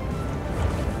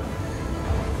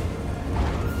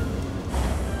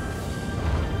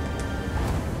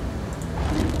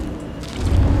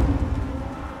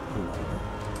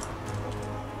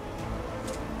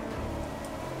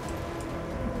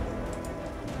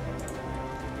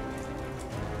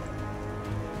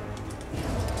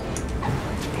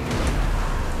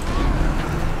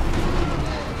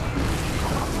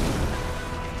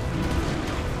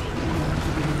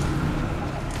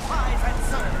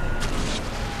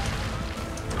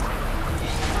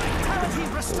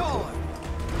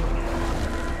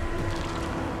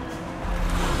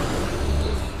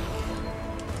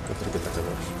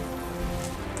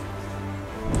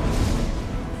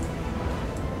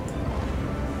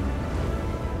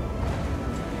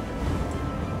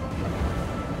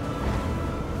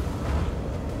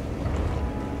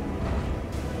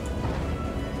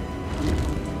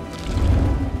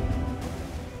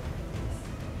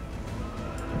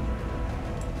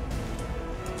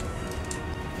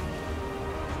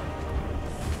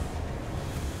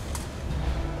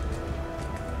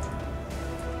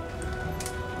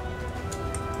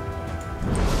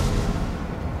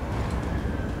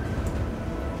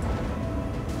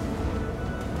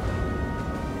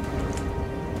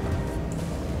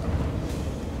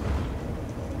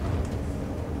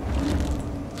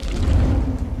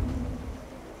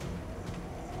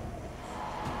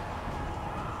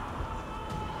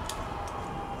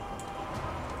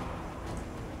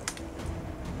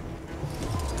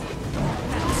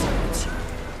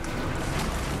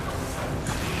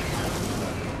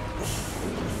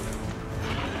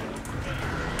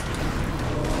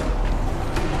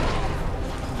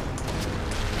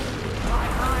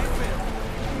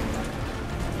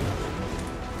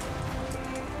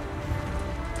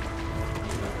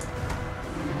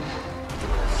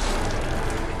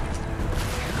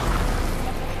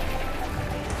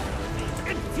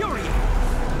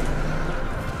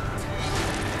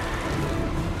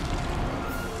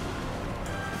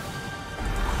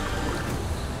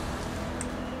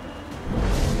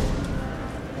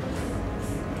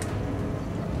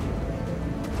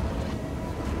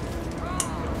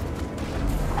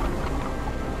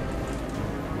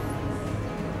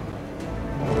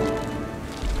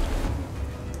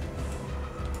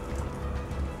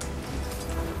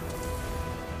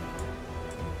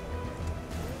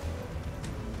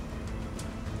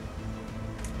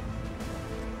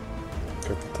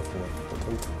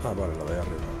 Ah, vale, la de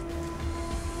arriba.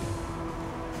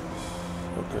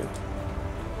 Ok.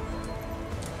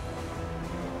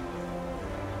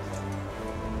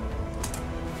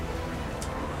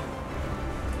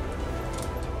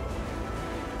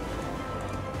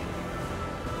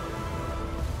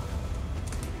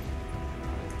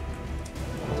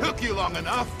 Took you long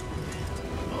enough?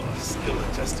 Oh, still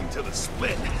adjusting to the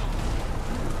split.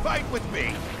 Fight with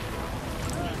me!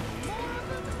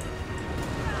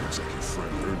 Looks like your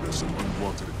friend earned us some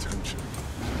unwanted attention.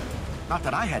 Not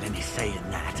that I had any say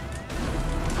in that.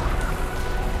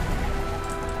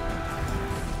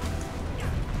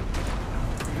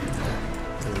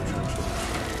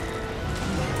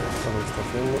 Estamos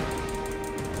haciendo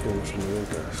que no sé muy bien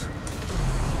qué es.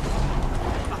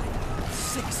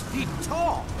 6 feet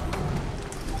tall!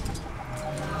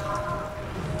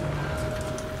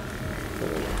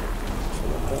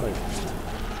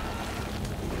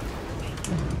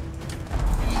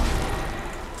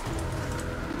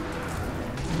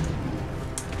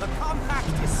 The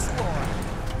compact is sworn.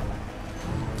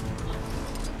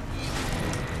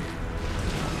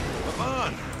 Come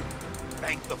on!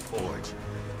 Thank the forge.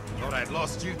 Thought I'd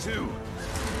lost you too.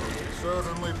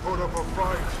 Certainly put up a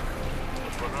fight.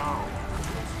 But for now,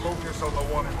 let's focus on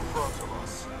the one in front of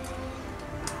us.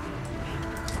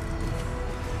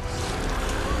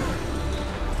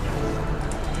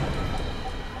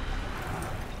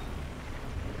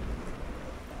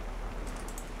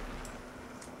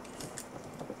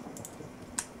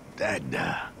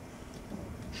 Dagda.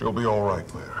 She'll be all right,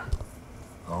 Blair.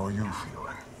 How are you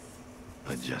feeling?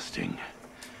 Adjusting.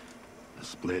 The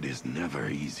split is never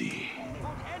easy.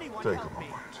 Take a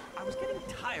moment. I was getting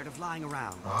tired of lying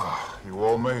around. Ah, you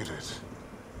all made it.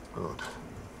 Good.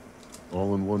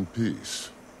 All in one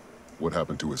piece. What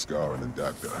happened to Iskarin and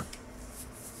Dagda?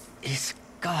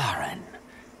 Iskarin?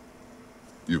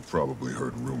 You've probably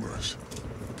heard rumors.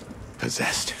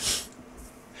 Possessed.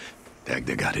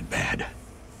 Dagda got it bad.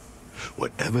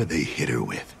 Whatever they hit her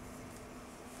with,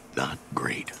 not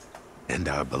great. And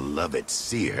our beloved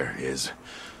seer is,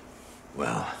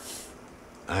 well,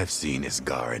 I've seen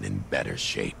Iskarin in better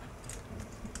shape.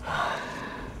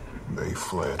 They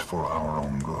fled for our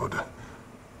own good.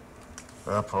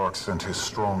 Eparch sent his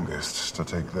strongest to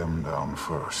take them down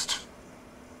first.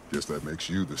 Guess that makes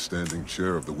you the standing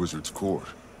chair of the Wizard's Court.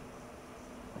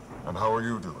 And how are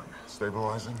you doing?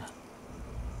 Stabilizing?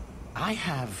 I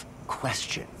have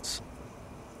questions.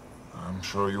 I'm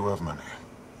sure you have many.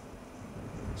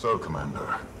 So,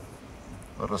 Commander,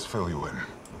 let us fill you in.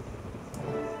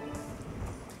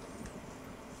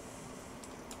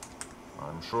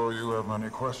 I'm sure you have many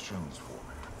questions for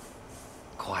me.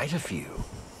 Quite a few.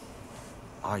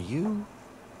 Are you?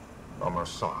 A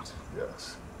Mersat,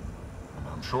 yes. And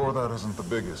I'm sure that isn't the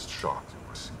biggest shock you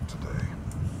received today.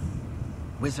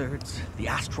 Wizards, the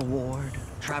Astral Ward,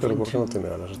 traveling to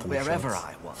wherever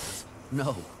I was.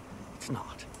 No, it's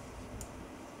not.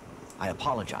 I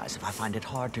apologize if I find it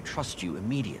hard to trust you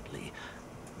immediately.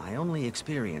 My only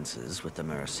experiences with the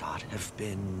Mersat have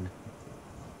been...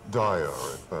 dire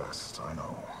at best, I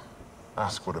know.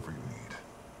 Ask whatever you need.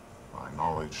 My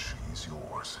knowledge is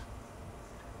yours.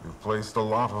 You've placed a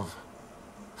lot of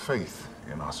faith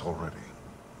in us already.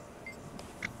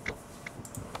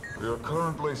 We are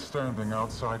currently standing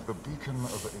outside the Beacon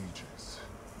of Ages.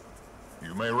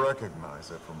 You may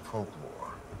recognize it from folklore.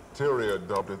 Tyria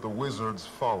dubbed it the Wizard's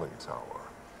Folly Tower.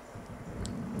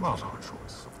 Not our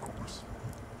choice, of course.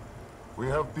 We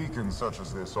have beacons such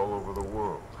as this all over the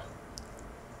world.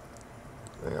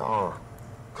 They are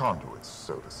conduits,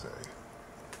 so to say.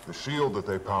 The shield that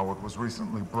they powered was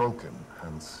recently broken,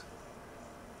 hence,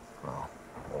 well,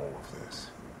 all of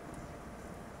this.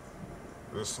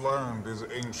 This land is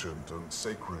ancient and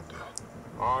sacred.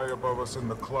 High above us in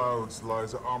the clouds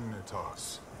lies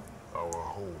Omnitas, our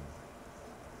home.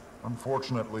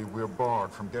 Unfortunately, we're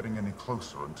barred from getting any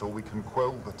closer until we can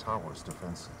quell the tower's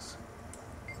defenses.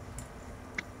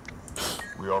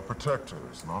 We are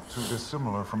protectors, not too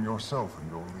dissimilar from yourself and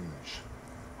your liege,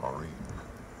 Arine.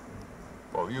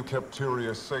 While you kept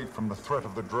Tyria safe from the threat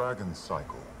of the dragon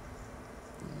cycle,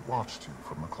 we watched you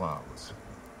from the clouds.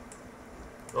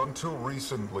 Until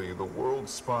recently, the World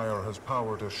Spire has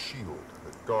powered a shield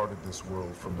that guarded this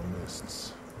world from the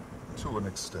mists, to an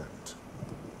extent.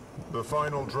 The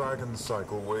final dragon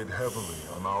cycle weighed heavily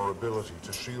on our ability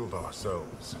to shield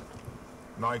ourselves.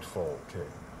 Nightfall came,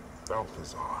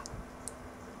 Balthazar.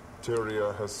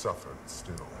 Tyria has suffered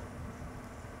still.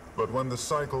 But when the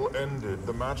cycle ended,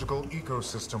 the magical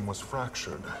ecosystem was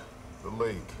fractured, the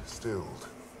lake stilled.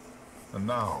 And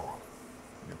now,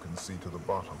 you can see to the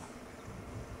bottom.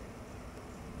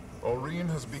 Aurene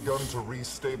has begun to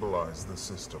restabilize the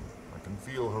system. I can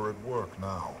feel her at work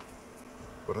now.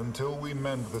 But until we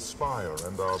mend the spire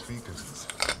and our beacons,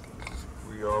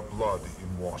 we are blood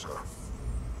in water.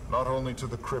 Not only to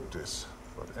the Cryptis,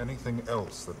 but anything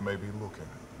else that may be looking.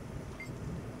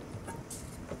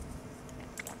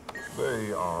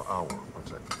 They are our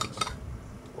protectors.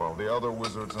 While the other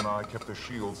wizards and I kept the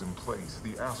shields in place,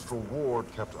 the Astral Ward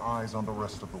kept eyes on the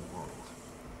rest of the world.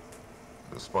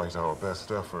 Despite our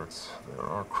best efforts, there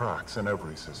are cracks in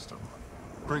every system.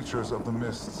 Creatures of the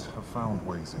mists have found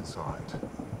ways inside.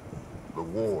 The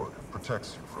Ward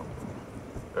protects you from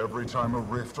them. Every time a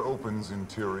rift opens in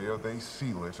Tyria, they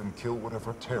seal it and kill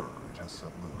whatever terror it has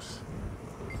set loose.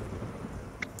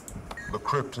 The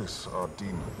Cryptis are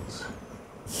demons.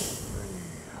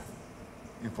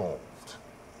 They evolved,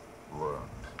 learned.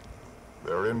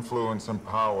 Their influence and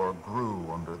power grew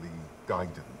under the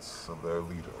guidance of their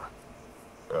leader,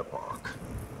 Epoch.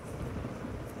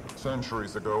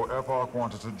 Centuries ago, Epoch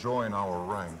wanted to join our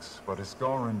ranks, but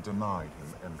Isgarin denied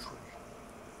him entry.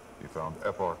 He found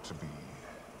Epoch to be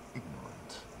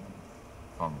ignorant,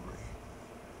 hungry.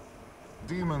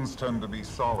 Demons tend to be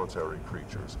solitary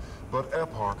creatures, but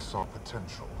Epoch saw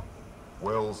potential.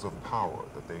 Wells of power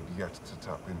that they'd yet to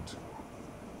tap into.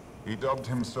 He dubbed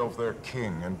himself their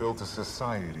king and built a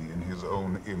society in his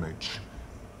own image.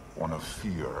 One of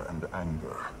fear and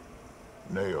anger.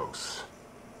 Neos,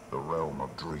 the realm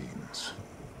of dreams.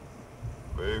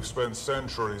 They've spent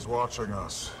centuries watching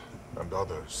us, and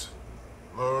others,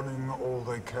 learning all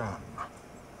they can.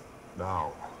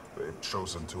 Now, they've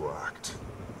chosen to act.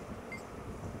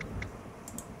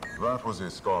 That was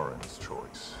Isgarin's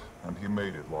choice, and he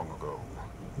made it long ago.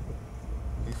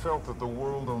 He felt that the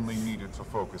world only needed to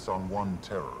focus on one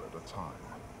terror at a time.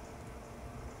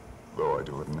 Though I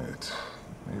do admit,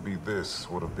 maybe this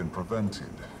would have been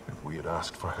prevented if we had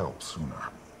asked for help sooner.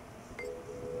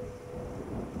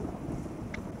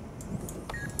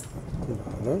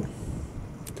 Vale.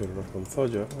 Quiero hablar con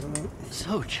Zojja ahora.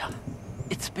 Zojja,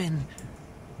 it's been...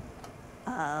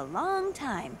 a long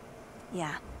time.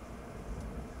 Yeah.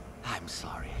 I'm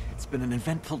sorry. It's been an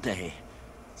eventful day.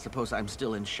 Suppose I'm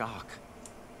still in shock.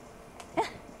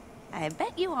 I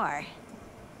bet you are.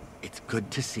 It's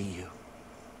good to see you.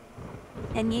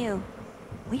 And you.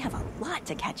 We have a lot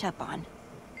to catch up on.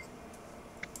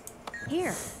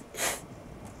 Here.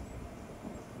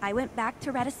 I went back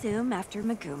to Radisum after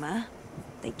Maguma.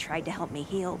 They tried to help me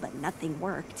heal, but nothing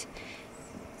worked.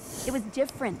 It was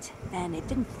different, and it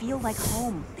didn't feel like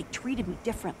home. They treated me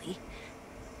differently.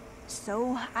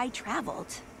 So I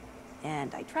traveled.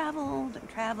 And I traveled and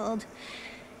traveled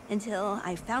until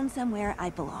I found somewhere I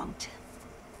belonged.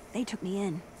 They took me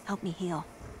in, helped me heal.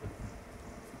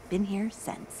 Been here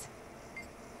since.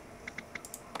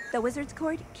 The Wizard's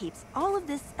Court keeps all of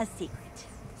this a secret.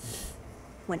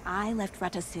 When I left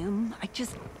Radisum, I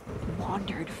just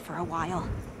wandered for a while.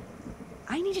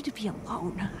 I needed to be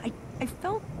alone. I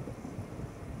felt...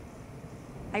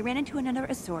 I ran into another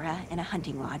Asura in a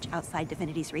hunting lodge outside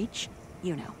Divinity's Reach.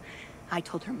 You know. I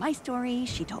told her my story,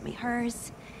 she told me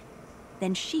hers.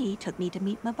 Then she took me to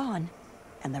meet Mabon,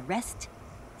 and the rest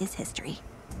is history.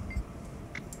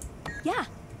 Yeah,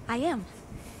 I am.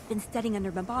 Been studying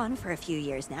under Mabon for a few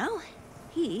years now.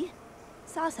 He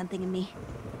saw something in me.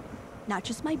 Not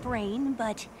just my brain,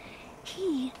 but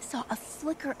he saw a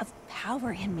flicker of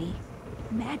power in me.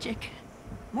 Magic.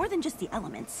 More than just the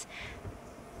elements.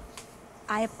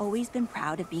 I have always been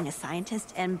proud of being a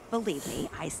scientist, and believe me,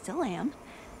 I still am.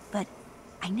 But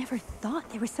I never thought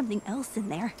there was something else in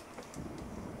there.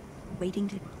 Waiting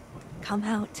to come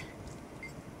out.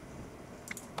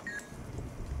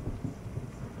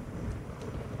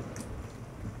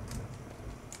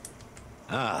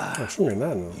 Ah, Es un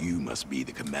enano. you must be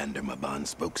the commander Mabon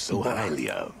spoke so highly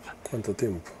of. ¿Cuánto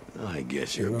tiempo? I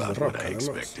guess you're Y no es about de what roca, I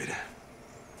además. expected.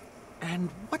 And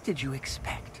what did you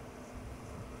expect?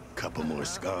 Couple more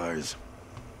scars.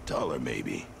 Taller,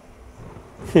 maybe.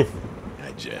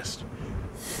 I jest.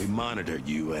 We monitor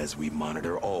you as we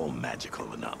monitor all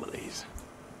magical anomalies.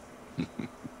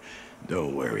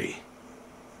 Don't worry.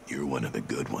 You're one of the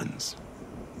good ones.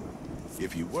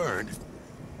 If you weren't,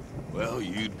 well,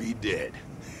 you'd be dead.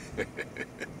 I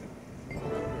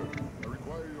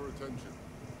require your attention.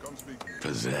 Come speak.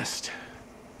 Possessed.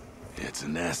 It's a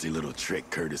nasty little trick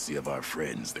courtesy of our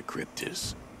friends, the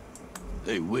Cryptis.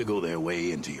 They wiggle their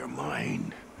way into your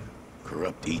mind,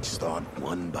 corrupt each thought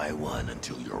one by one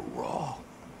until you're raw.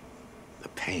 The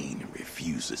pain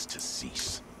refuses to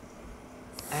cease.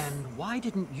 And why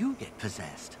didn't you get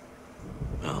possessed?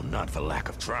 Well, not for lack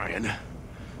of trying.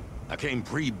 I came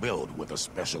pre-built with a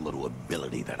special little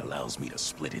ability that allows me to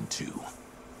split in two.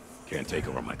 Can't take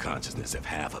over my consciousness if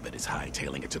half of it is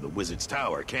hightailing it to the Wizard's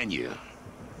Tower, can you?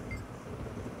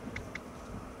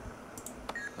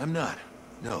 I'm not.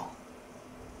 No.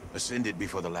 Ascended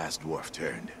before the last dwarf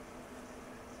turned.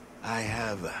 I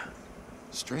have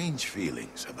strange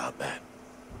feelings about that.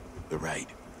 The right.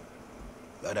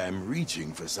 But I'm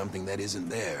reaching for something that isn't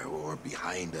there or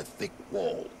behind a thick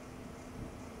wall.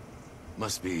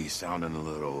 Must be sounding a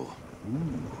little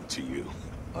ooh to you,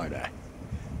 aren't I?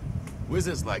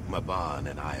 Wizards like Mabon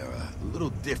and I are a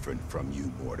little different from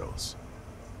you mortals.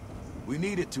 We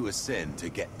needed to ascend to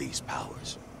get these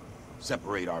powers.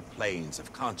 Separate our planes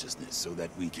of consciousness so that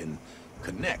we can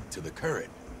connect to the current.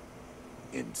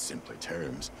 In simpler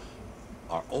terms,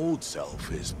 our old self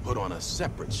is put on a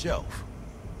separate shelf.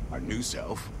 Our new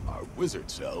self, our wizard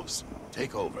selves,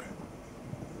 take over.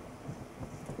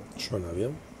 Suena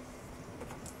bien.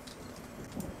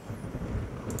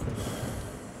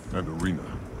 And Arena.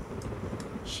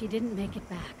 She didn't make it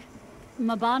back.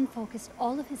 Mabon focused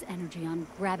all of his energy on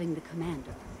grabbing the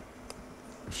commander.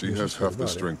 If she has half the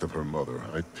strength of her mother,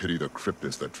 I pity the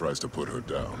cryptist that tries to put her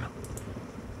down.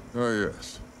 Ah,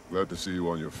 yes. Glad to see you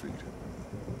on your feet.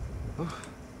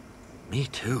 Me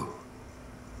too.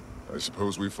 I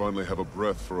suppose we finally have a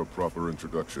breath for a proper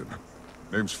introduction.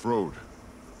 Name's Frode.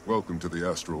 Welcome to the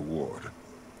Astral Ward.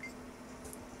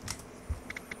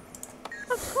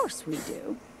 Of course we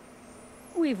do.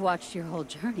 We've watched your whole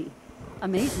journey.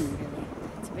 Amazing, really.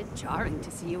 It's a bit jarring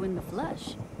to see you in the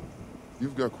flesh.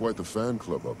 You've got quite the fan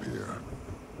club up here.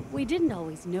 We didn't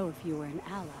always know if you were an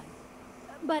ally.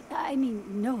 But, I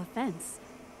mean, no offense.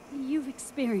 You've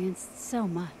experienced so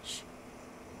much.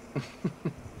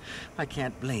 I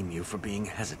can't blame you for being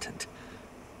hesitant.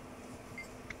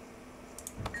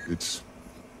 It's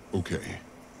okay.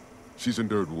 She's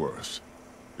endured worse.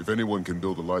 If anyone can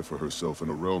build a life for herself in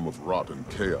a realm of rot and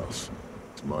chaos,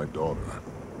 it's my daughter.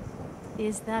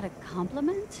 Is that a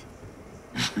compliment?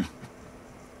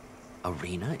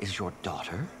 Arena is your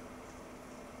daughter?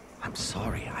 I'm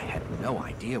sorry, I had no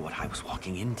idea what I was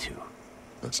walking into.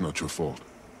 That's not your fault.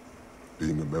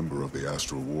 Being a member of the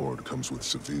Astral Ward comes with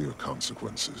severe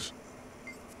consequences.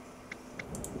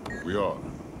 We are.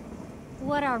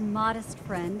 What our modest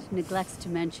friend neglects to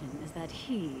mention is that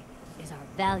he is our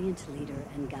valiant leader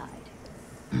and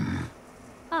guide.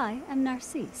 I am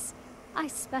Narcisse. I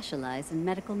specialize in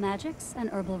medical magics and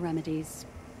herbal remedies.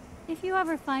 If you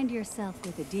ever find yourself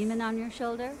with a demon on your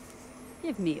shoulder,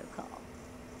 give me a call.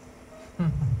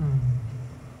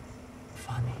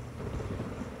 Funny.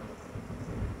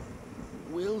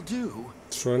 Will do.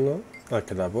 Suena a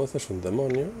que la voz es un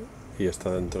demonio y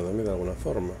está dentro de mí de alguna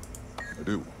forma. I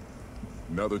do.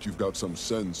 Now that you've got some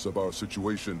sense of our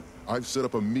situation, I've set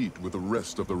up a meet with the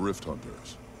rest of the Rift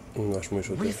Hunters. No es muy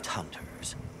sutil. Rift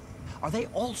Hunters? Are they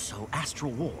also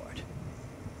Astral Ward?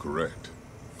 Correct.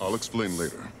 I'll explain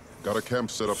later. Got a camp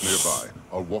set up nearby.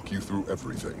 I'll walk you through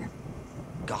everything.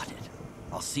 Got it.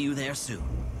 I'll see you there soon.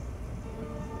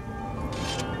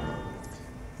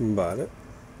 Vale.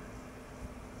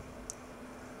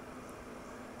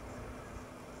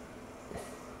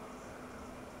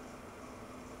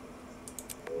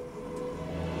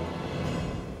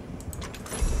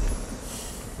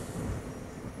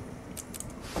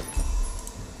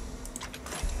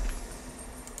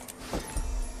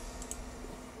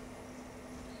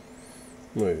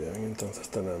 Muy bien, entonces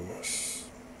tenemos...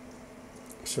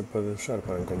 Se puede usar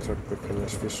para encontrar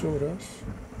pequeñas fisuras.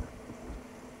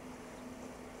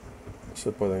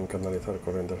 Se pueden canalizar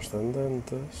corrientes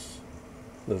ascendentes.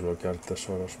 Desbloquear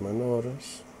tesoros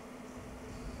menores.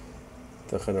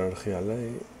 Tejer energía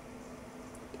ley.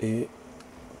 Y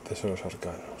tesoros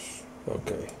arcanos.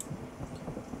 Ok.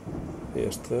 Y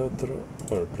este otro...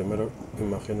 Bueno, el primero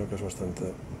imagino que es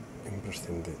bastante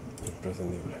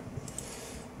imprescindible.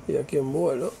 Y aquí en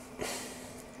vuelo.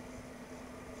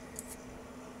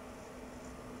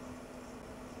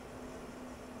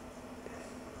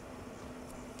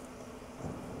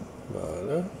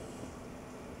 Vale.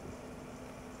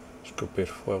 Escupir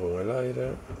fuego en el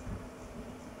aire.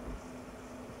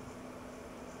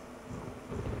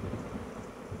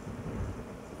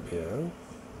 Bien.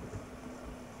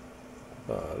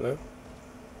 Vale.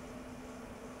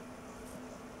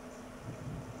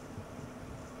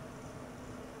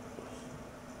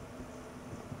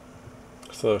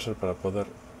 Esto debe ser para poder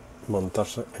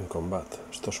montarse en combate.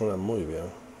 Esto suena muy bien.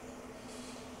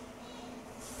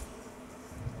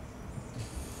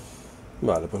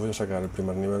 Vale, pues voy a sacar el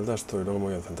primer nivel de esto y luego me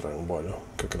voy a centrar en vuelo,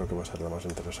 que creo que va a ser lo más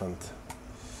interesante.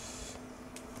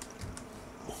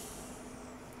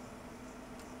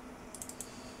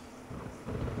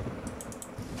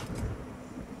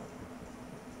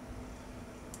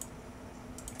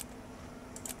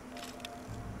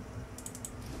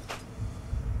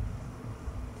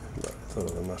 Todo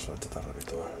lo demás es la chatarra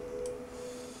habitual.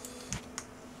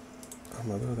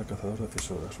 Armadura de cazador de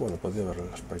fisuras. Bueno, podría ver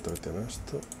el aspecto que tiene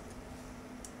esto.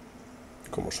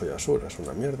 Como soy Asura, es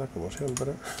una mierda, como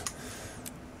siempre.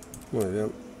 Muy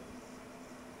bien.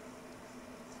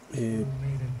 Y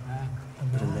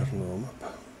primer nuevo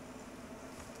mapa.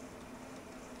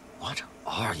 What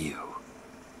are you?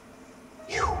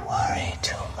 You worry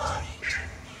too much.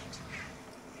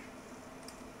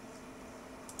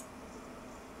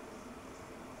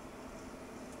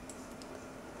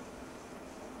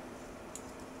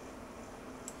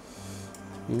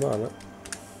 Vale.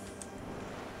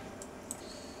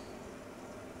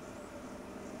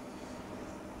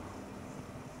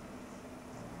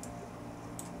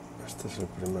 Este es el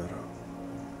primero.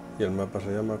 Y el mapa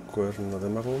se llama Cuerno de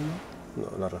Maguma.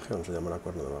 No, la región se llama la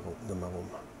Cuerno de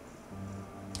Maguma.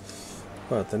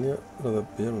 Vale, tenía lo de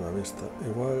pillar una vista.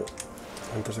 Igual,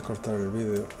 antes de cortar el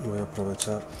vídeo, voy a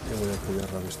aprovechar y voy a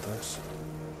pillar la vista esa.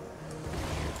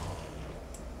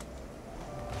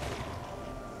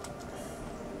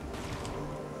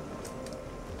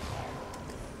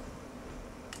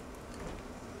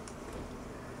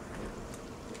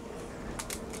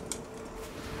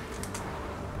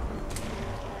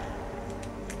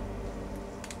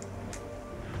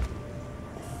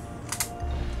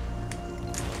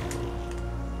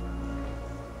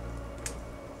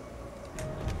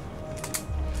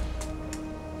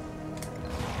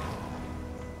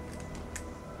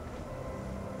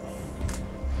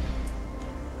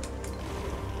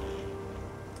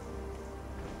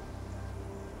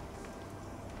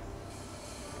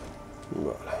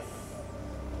 Vale.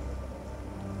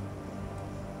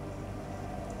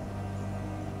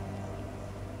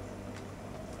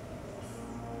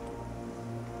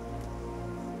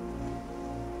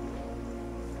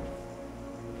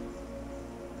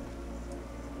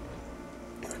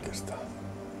 Aquí está.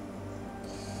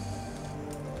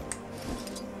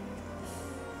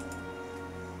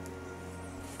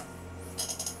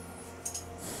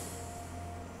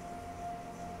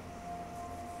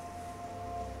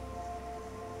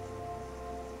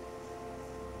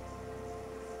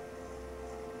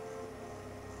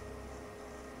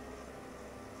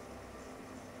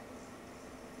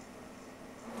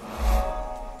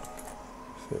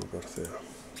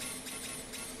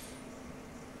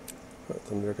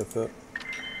 Tendría que hacer...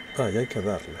 Ah, y hay que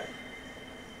darle.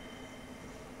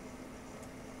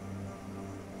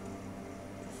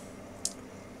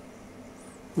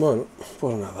 Bueno,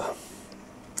 pues nada.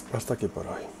 Hasta aquí por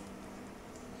hoy.